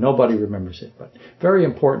ago and nobody remembers it. But very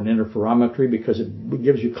important interferometry because it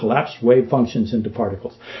gives you collapsed wave functions into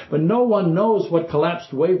particles. But no one knows what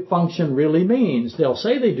collapsed wave function really means. They'll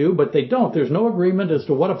say they do, but they don't. There's no agreement as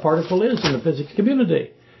to what a particle is in the physics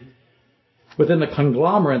community. Within the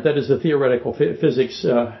conglomerate that is the theoretical physics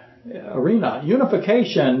arena,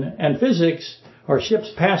 unification and physics are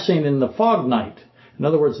ships passing in the fog night. In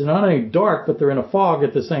other words, they're not only dark, but they're in a fog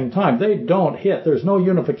at the same time. They don't hit. There's no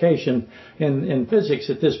unification in physics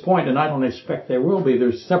at this point, and I don't expect there will be.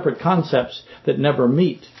 There's separate concepts that never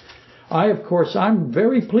meet. I'm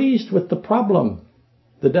very pleased with the problem,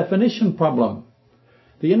 the definition problem.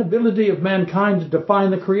 The inability of mankind to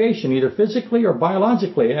define the creation, either physically or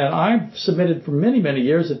biologically. And I've submitted for many, many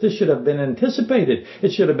years that this should have been anticipated.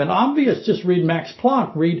 It should have been obvious. Just read Max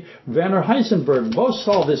Planck, read Werner Heisenberg. Both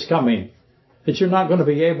saw this coming. That you're not going to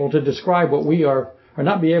be able to describe what we are, or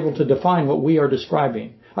not be able to define what we are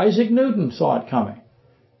describing. Isaac Newton saw it coming.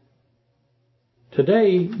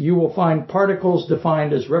 Today, you will find particles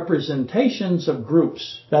defined as representations of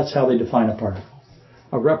groups. That's how they define a particle.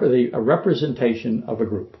 A representation of a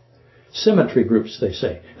group. Symmetry groups, they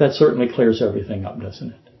say. That certainly clears everything up,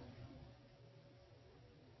 doesn't it?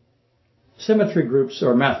 Symmetry groups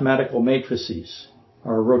are mathematical matrices,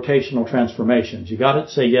 or rotational transformations. You got it?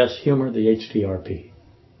 Say yes, humor the HTRP.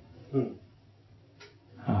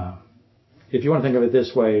 If you want to think of it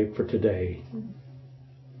this way for today,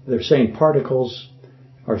 they're saying particles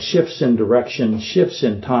are shifts in direction, shifts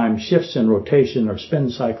in time, shifts in rotation, or spin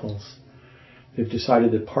cycles. They've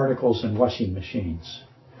decided that particles and washing machines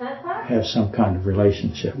have some kind of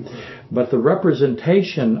relationship. But the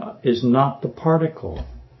representation is not the particle.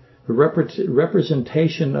 The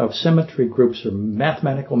representation of symmetry groups or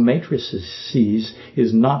mathematical matrices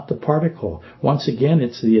is not the particle. Once again,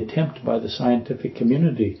 it's the attempt by the scientific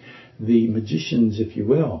community, the magicians, if you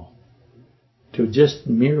will, to just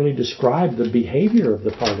merely describe the behavior of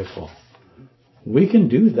the particle. We can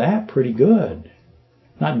do that pretty good.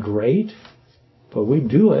 Not great, but we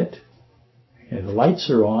do it. And the lights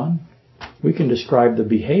are on. We can describe the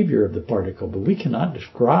behavior of the particle, but we cannot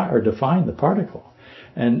describe or define the particle.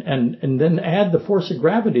 And then add the force of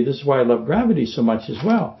gravity. This is why I love gravity so much as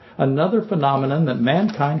well. Another phenomenon that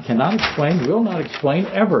mankind cannot explain, will not explain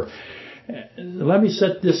ever. Let me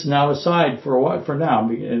set this now aside for now.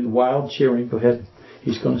 And wild cheering, go ahead.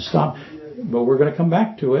 He's going to stop. But we're going to come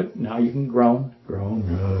back to it. Now you can groan.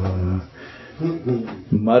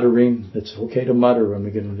 Muttering. It's okay to mutter when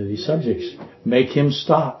we get into these subjects. Make him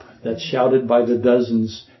stop. That's shouted by the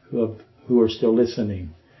dozens who are still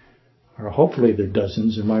listening. Or hopefully there are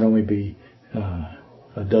dozens. There might only be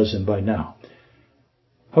a dozen by now.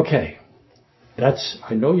 Okay.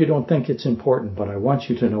 I know you don't think it's important, but I want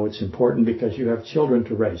you to know it's important because you have children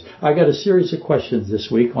to raise. I got a series of questions this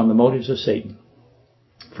week on the motives of Satan.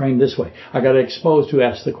 Framed this way. I got exposed who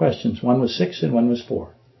asked the questions. One was 6 and one was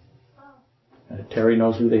 4. Terry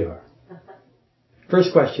knows who they are.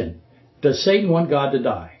 First question. Does Satan want God to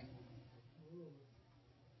die?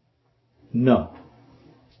 No.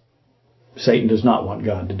 Satan does not want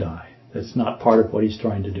God to die. That's not part of what he's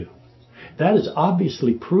trying to do. That is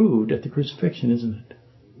obviously proved at the crucifixion, isn't it?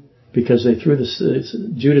 Because they threw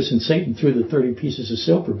Judas and Satan threw the 30 pieces of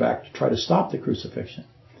silver back to try to stop the crucifixion.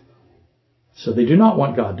 So they do not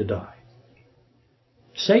want God to die.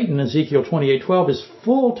 Satan, Ezekiel 28:12, is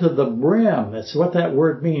full to the brim. That's what that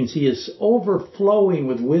word means. He is overflowing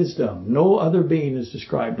with wisdom. No other being is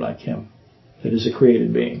described like him that is a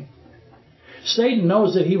created being. Satan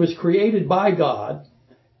knows that he was created by God,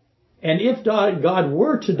 and if God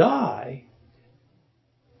were to die,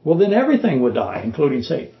 well, then everything would die, including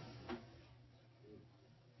Satan.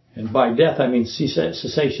 And by death, I mean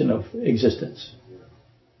cessation of existence.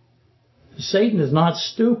 Satan is not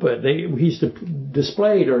stupid. He's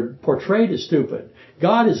displayed or portrayed as stupid.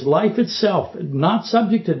 God is life itself, not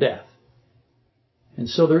subject to death. And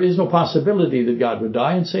so there is no possibility that God would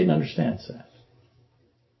die, and Satan understands that.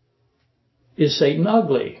 Is Satan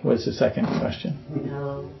ugly? Was the second question.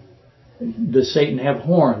 No. Does Satan have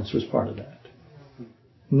horns was part of that?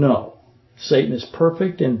 No. Satan is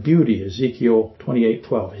perfect in beauty, Ezekiel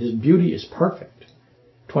 28:12. His beauty is perfect,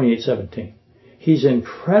 28:17. He's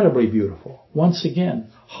incredibly beautiful. Once again,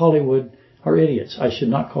 Hollywood are idiots. I should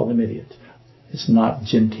not call them idiots. It's not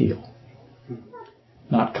genteel,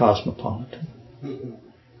 not cosmopolitan.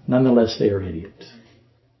 Nonetheless, they are idiots.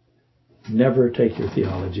 Never take your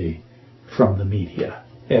theology from the media,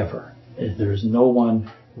 ever. There is no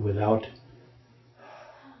one without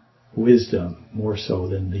wisdom more so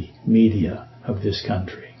than the media of this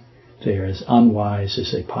country. They are as unwise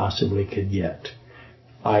as they possibly could get,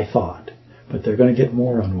 I thought. But they're going to get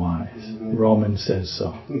more unwise. Romans says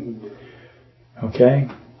so. Okay?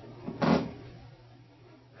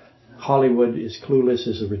 Hollywood is clueless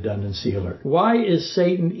as a redundancy alert. Why is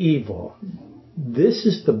Satan evil? This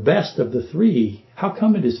is the best of the three. How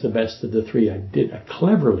come it is the best of the three? I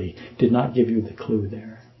cleverly did not give you the clue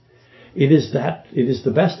there. It is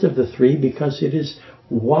the best of the three because it is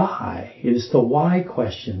why. It is the why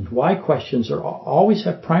question. Why questions always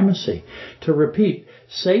have primacy. To repeat,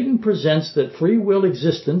 Satan presents that free will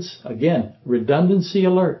existence, again, redundancy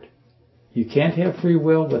alert. You can't have free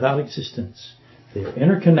will without existence. They are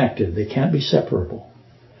interconnected. They can't be separable.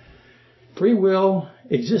 Free will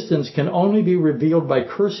existence can only be revealed by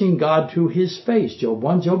cursing God to his face. Job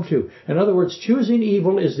 1, Job 2. In other words, choosing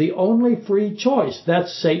evil is the only free choice.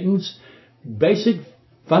 That's Satan's basic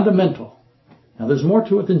fundamental. Now there's more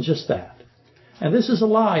to it than just that. And this is a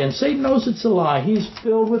lie. And Satan knows it's a lie. He's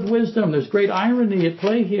filled with wisdom. There's great irony at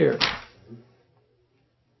play here.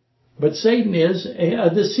 But Satan is a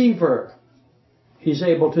deceiver. He's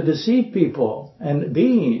able to deceive people and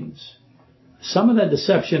beings. Some of that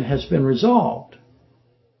deception has been resolved.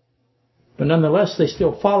 But nonetheless, they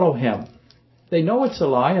still follow him. They know it's a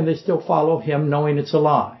lie, and they still follow him knowing it's a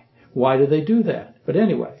lie. Why do they do that? But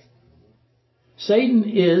anyway, Satan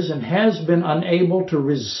is and has been unable to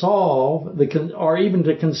resolve or even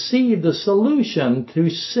to conceive the solution to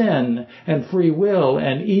sin and free will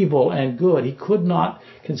and evil and good. He could not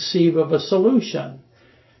conceive of a solution.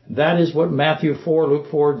 That is what Matthew 4, Luke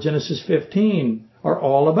 4, Genesis 15 are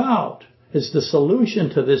all about. It's the solution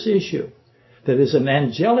to this issue that is an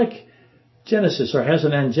angelic genesis or has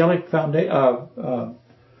an angelic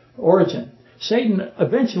origin. Satan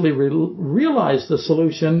eventually realized the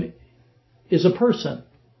solution is a person,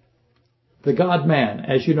 the God-man,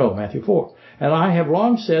 as you know, Matthew 4. And I have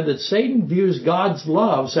long said that Satan views God's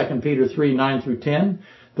love, 2 Peter 3, 9 through 10.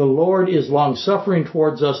 The Lord is long-suffering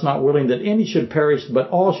towards us, not willing that any should perish, but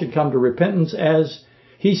all should come to repentance, as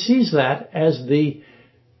he sees that as the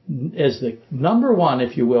number one,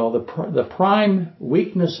 if you will, the prime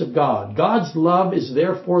weakness of God. God's love is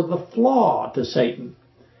therefore the flaw to Satan.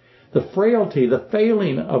 The frailty, the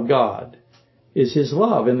failing of God is his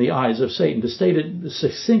love in the eyes of Satan. To state it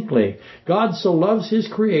succinctly, God so loves his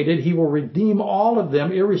created, he will redeem all of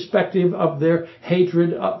them irrespective of their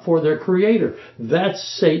hatred for their creator. That's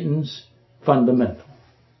Satan's fundamental.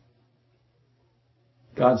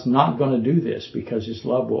 God's not going to do this because his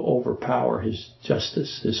love will overpower his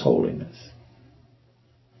justice, his holiness.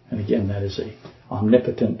 And again, that is a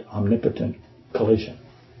omnipotent collision.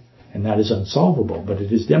 And that is unsolvable, but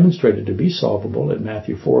it is demonstrated to be solvable at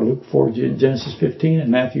Matthew 4, Luke 4, Genesis 15, and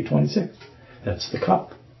Matthew 26. That's the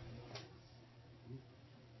cup.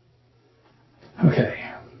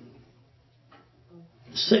 Okay.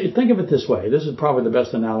 Think of it this way. This is probably the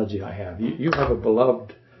best analogy I have. You have a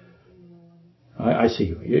beloved... I see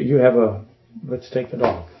you. You have let's take the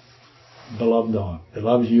dog. Beloved dog. That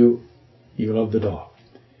loves you. You love the dog.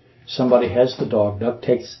 Somebody has the dog, duct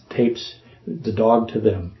tapes the dog to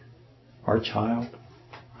them. Our child,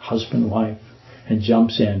 husband, wife, and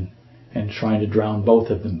jumps in and trying to drown both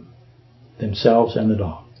of them, themselves and the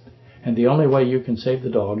dog. And the only way you can save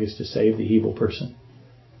the dog is to save the evil person.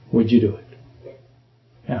 Would you do it?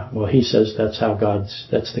 Yeah. Well, he says that's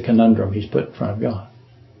the conundrum he's put in front of God.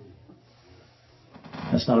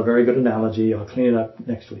 That's not a very good analogy. I'll clean it up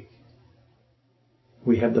next week.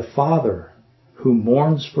 We have the Father who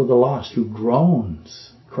mourns for the lost, who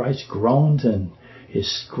groans. Christ groans and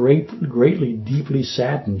is greatly, deeply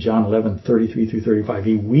saddened. John 11, 33 through 35.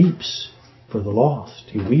 He weeps for the lost.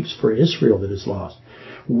 He weeps for Israel that is lost.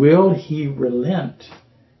 Will he relent?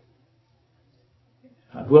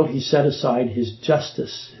 Will he set aside his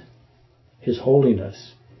justice, his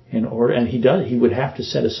holiness, in order? And he does. He would have to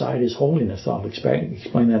set aside his holiness. I'll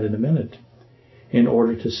explain that in a minute. In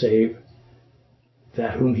order to save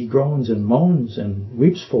that whom he groans and moans and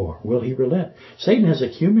weeps for. Will he relent? Satan has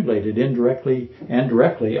accumulated indirectly and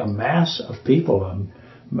directly a mass of people,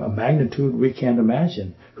 a magnitude we can't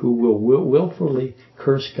imagine, who will willfully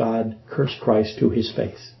curse God, curse Christ to his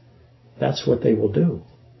face. That's what they will do.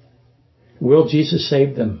 Will Jesus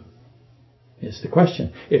save them? Is the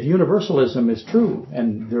question. If universalism is true,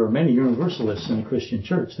 and there are many universalists in the Christian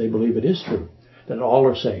church, they believe it is true, that all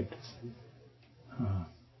are saved.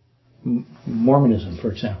 Mormonism,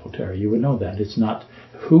 for example, Terry, you would know that. It's not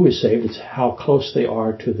who is saved, it's how close they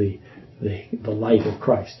are to the light of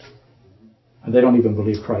Christ. And they don't even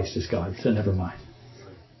believe Christ is God, so never mind.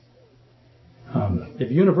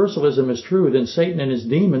 If universalism is true, then Satan and his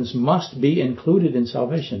demons must be included in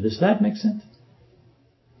salvation. Does that make sense?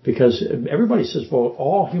 Because everybody says, well,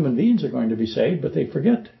 all human beings are going to be saved, but they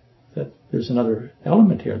forget that there's another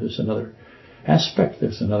element here. There's another aspect.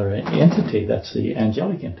 There's another entity. That's the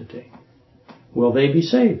angelic entity. Will they be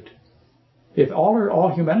saved? If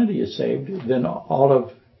all humanity is saved, then all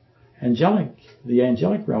of the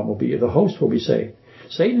angelic realm will be, the host will be saved.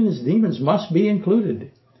 Satan and his demons must be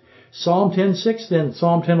included. Psalm 10:6, then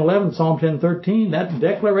Psalm 10:11, Psalm 10:13, that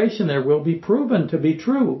declaration there will be proven to be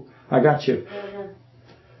true. I got you.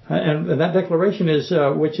 And that declaration is,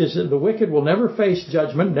 which is the wicked will never face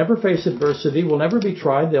judgment, never face adversity, will never be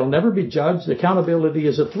tried, they'll never be judged. Accountability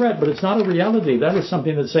is a threat, but it's not a reality. That is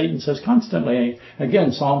something that Satan says constantly.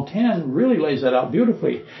 Again, Psalm 10 really lays that out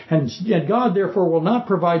beautifully. And God, therefore, will not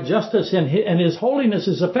provide justice, and his holiness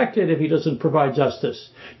is affected if he doesn't provide justice.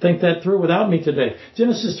 Think that through without me today.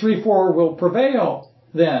 Genesis 3:4 will prevail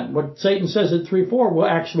then. What Satan says at 3:4 will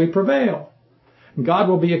actually prevail. God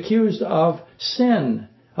will be accused of sin,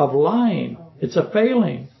 of lying. It's a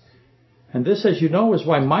failing. And this, as you know, is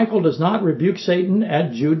why Michael does not rebuke Satan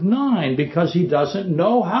at Jude 9, because he doesn't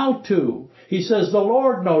know how to. He says, the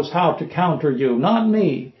Lord knows how to counter you, not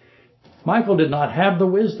me. Michael did not have the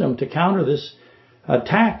wisdom to counter this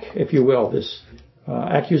attack, if you will, this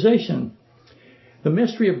accusation. The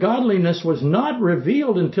mystery of godliness was not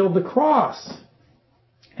revealed until the cross.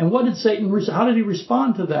 And what did how did he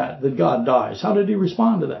respond to that God dies? How did he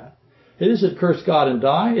respond to that? It isn't curse God and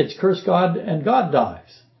die. It's curse God and God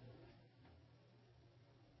dies.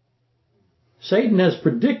 Satan has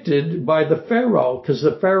predicted by the Pharaoh, because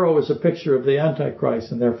the Pharaoh is a picture of the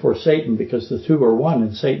Antichrist, and therefore Satan, because the two are one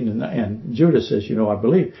in Satan and Judas, as you know, I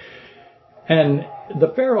believe. And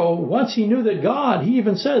the Pharaoh, once he knew that God, he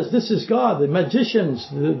even says, this is God. The magicians,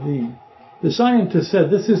 the scientists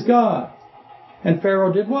said, this is God. And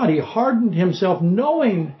Pharaoh did what? He hardened himself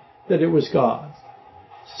knowing that it was God.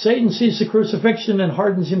 Satan sees the crucifixion and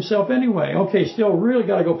hardens himself anyway. Okay, still really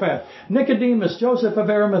got to go fast. Nicodemus, Joseph of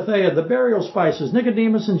Arimathea, the burial spices.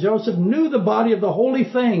 Nicodemus and Joseph knew the body of the holy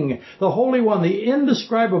thing, the Holy One, the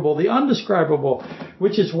indescribable, the undescribable,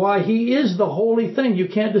 which is why he is the holy thing. You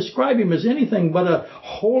can't describe him as anything but a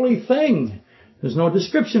holy thing. There's no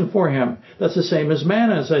description for him. That's the same as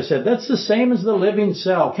man, as I said. That's the same as the living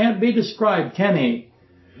cell. Can't be described, can he?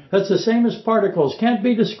 That's the same as particles. Can't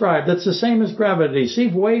be described. That's the same as gravity.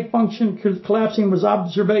 See, wave function collapsing was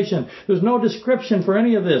observation. There's no description for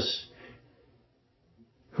any of this.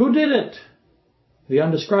 Who did it? The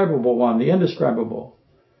undescribable one, the indescribable.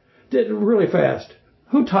 Did it really fast.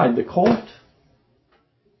 Who tied the colt?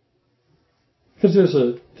 Because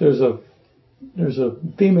there's a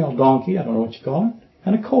female donkey, I don't know what you call it,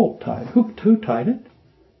 and a colt tied. Who tied it?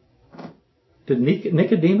 Did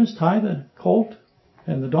Nicodemus tie the colt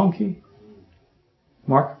and the donkey?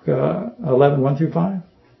 Mark 11, 1 through 5.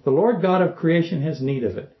 The Lord God of creation has need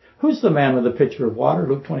of it. Who's the man with the pitcher of water?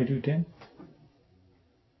 Luke 22:10.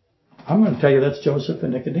 I'm going to tell you that's Joseph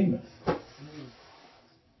and Nicodemus.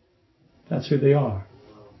 That's who they are.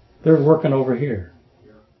 They're working over here.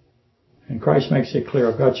 And Christ makes it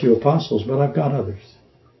clear, I've got you apostles, but I've got others.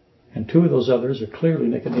 And two of those others are clearly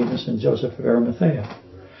Nicodemus and Joseph of Arimathea.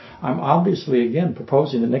 I'm obviously, again,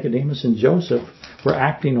 proposing that Nicodemus and Joseph were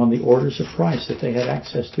acting on the orders of Christ, that they had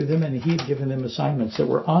access to them, and he had given them assignments that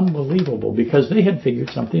were unbelievable because they had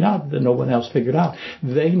figured something out that no one else figured out.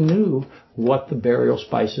 They knew what the burial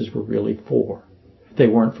spices were really for. They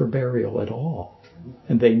weren't for burial at all.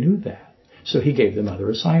 And they knew that. So he gave them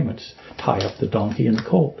other assignments. Tie up the donkey and the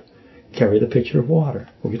colt. Carry the pitcher of water.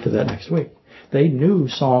 We'll get to that next week. They knew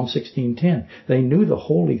Psalm 16:10. They knew the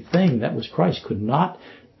holy thing that was Christ could not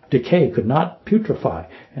decay, could not putrefy,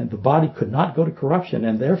 and the body could not go to corruption,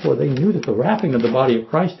 and therefore they knew that the wrapping of the body of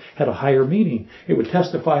Christ had a higher meaning. It would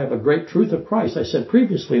testify of a great truth of Christ. I said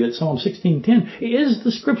previously that Psalm 16:10 is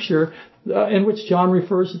the scripture in which John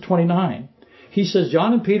refers to 29. He says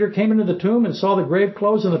John and Peter came into the tomb and saw the grave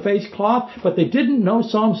clothes and the face cloth, but they didn't know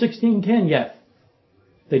Psalm 16:10 yet.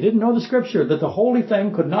 They didn't know the scripture that the holy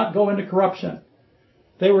thing could not go into corruption.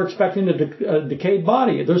 They were expecting a decayed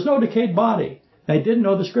body. There's no decayed body. They didn't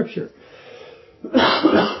know the Scripture.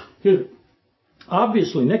 Excuse me.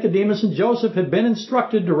 Obviously, Nicodemus and Joseph had been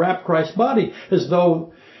instructed to wrap Christ's body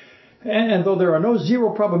and though there are no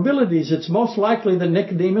zero probabilities, it's most likely that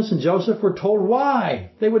Nicodemus and Joseph were told why.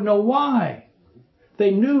 They would know why. They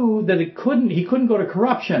knew that he couldn't go to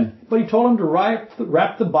corruption, but he told them to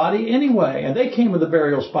wrap the body anyway, and they came with the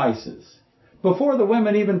burial spices before the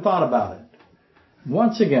women even thought about it.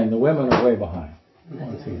 Once again, the women are way behind.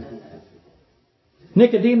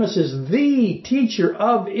 Nicodemus is the teacher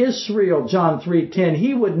of Israel, John 3:10.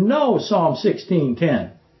 He would know Psalm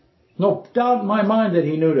 16:10. No doubt in my mind that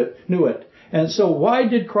he knew it. And so why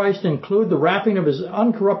did Christ include the wrapping of his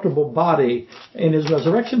uncorruptible body in his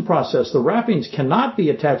resurrection process? The wrappings cannot be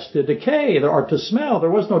attached to decay or to smell. There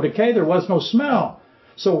was no decay, there was no smell.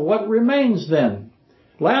 So what remains then?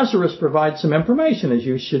 Lazarus provides some information, as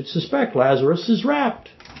you should suspect. Lazarus is wrapped.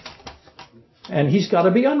 And he's got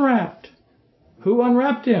to be unwrapped. Who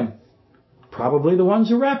unwrapped him? Probably the ones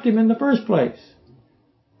who wrapped him in the first place.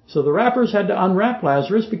 So the wrappers had to unwrap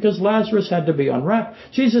Lazarus because Lazarus had to be unwrapped.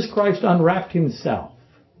 Jesus Christ unwrapped himself.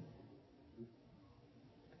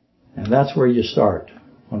 And that's where you start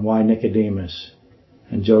on why Nicodemus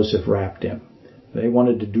and Joseph wrapped him. They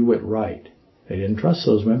wanted to do it right. They didn't trust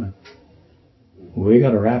those women. We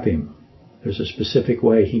got to wrap him. There's a specific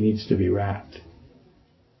way he needs to be wrapped.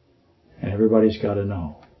 And everybody's got to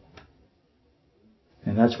know.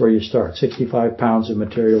 And that's where you start. 65 pounds of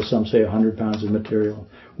material, some say 100 pounds of material.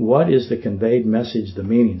 What is the conveyed message, the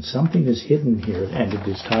meaning? Something is hidden here, and it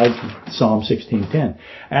is tied to Psalm 16:10.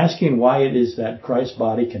 Asking why it is that Christ's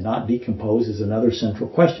body cannot decompose is another central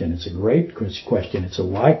question. It's a great question. It's a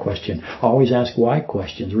why question. Always ask why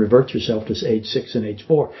questions. Revert yourself to age 6 and age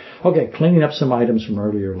 4. Okay, cleaning up some items from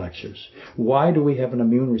earlier lectures. Why do we have an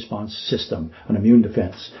immune response system, an immune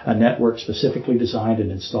defense, a network specifically designed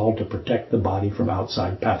and installed to protect the body from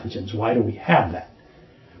outside pathogens? Why do we have that?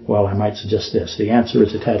 Well, I might suggest this. The answer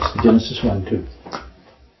is attached to Genesis 1:2.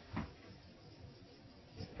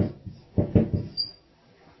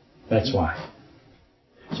 That's why.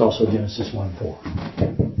 It's also Genesis 1:4.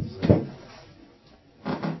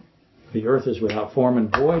 The earth is without form and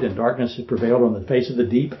void, and darkness has prevailed on the face of the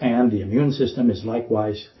deep, and the immune system is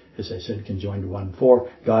likewise, as I said, conjoined to 1:4.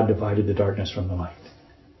 God divided the darkness from the light.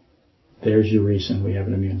 There's your reason we have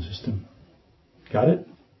an immune system. Got it?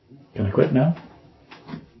 Can I quit now?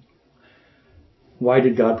 Why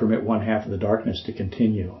did God permit one half of the darkness to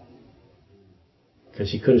continue?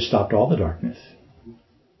 Because he could have stopped all the darkness.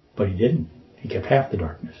 But he didn't. He kept half the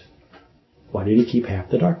darkness. Why did he keep half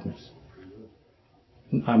the darkness?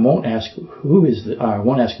 I won't ask what is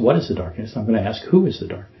the darkness. I'm going to ask who is the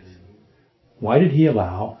darkness. Why did he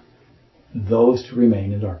allow those to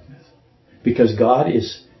remain in darkness? Because God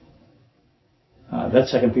is,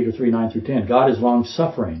 that's 2 Peter 3:9-10. God is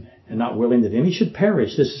long-suffering and not willing that any should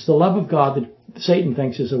perish. This is the love of God that Satan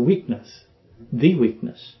thinks is a weakness. The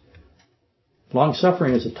weakness.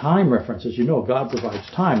 Long-suffering is a time reference. As you know, God provides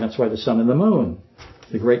time. That's why the sun and the moon.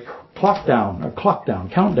 The great countdown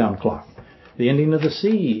clock. The ending of the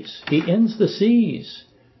seas. He ends the seas.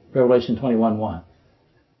 Revelation 21:1.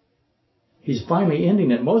 He's finally ending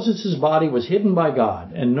it. Moses' body was hidden by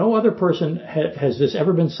God, and no other person has this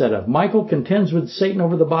ever been said of. Michael contends with Satan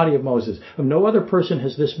over the body of Moses. Of no other person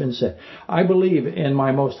has this been said. I believe in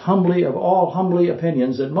my most humbly of all humbly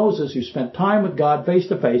opinions that Moses, who spent time with God face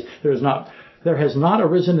to face, there has not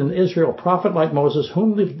arisen in Israel a prophet like Moses,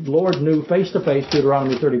 whom the Lord knew face to face,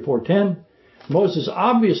 Deuteronomy 34:10. Moses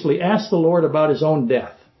obviously asked the Lord about his own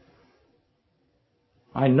death.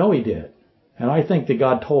 I know he did. And I think that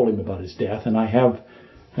God told him about his death. And I have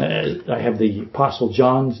the Apostle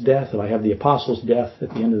John's death, and I have the Apostle's death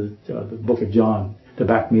at the end of the book of John to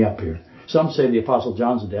back me up here. Some say the Apostle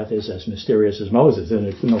John's death is as mysterious as Moses, and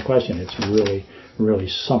it's no question. It's really, really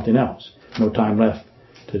something else. No time left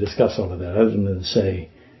to discuss all of that, other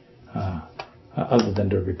than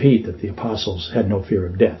to repeat that the apostles had no fear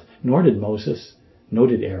of death. Nor did Moses, nor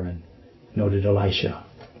did Aaron, nor did Elisha.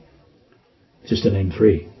 Just to name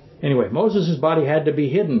 3. Anyway, Moses' body had to be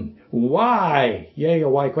hidden. Why? Yay, a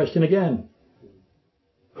why question again.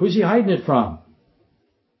 Who's he hiding it from?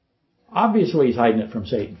 Obviously he's hiding it from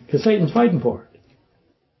Satan, because Satan's fighting for it.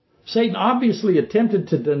 Satan obviously attempted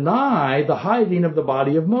to deny the hiding of the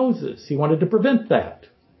body of Moses. He wanted to prevent that.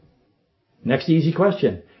 Next easy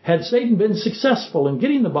question. Had Satan been successful in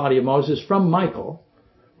getting the body of Moses from Michael,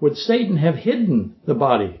 would Satan have hidden the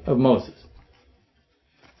body of Moses?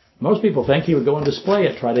 Most people think he would go and display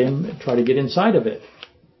it, try to get inside of it,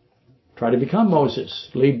 try to become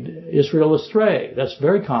Moses, lead Israel astray. That's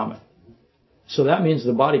very common. So that means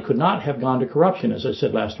the body could not have gone to corruption, as I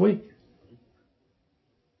said last week.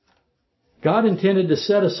 God intended to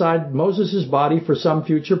set aside Moses' body for some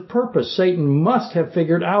future purpose. Satan must have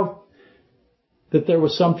figured out that there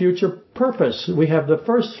was some future purpose. We have the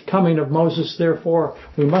first coming of Moses, therefore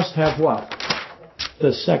we must have what?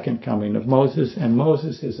 The second coming of Moses, and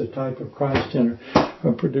Moses is a type of Christ. In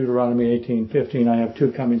Deuteronomy 18:15, I have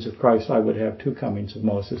two comings of Christ. I would have two comings of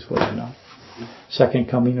Moses, would I not? Second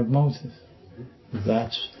coming of Moses.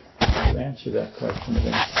 That's to answer that question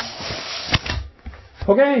eventually.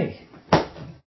 Okay.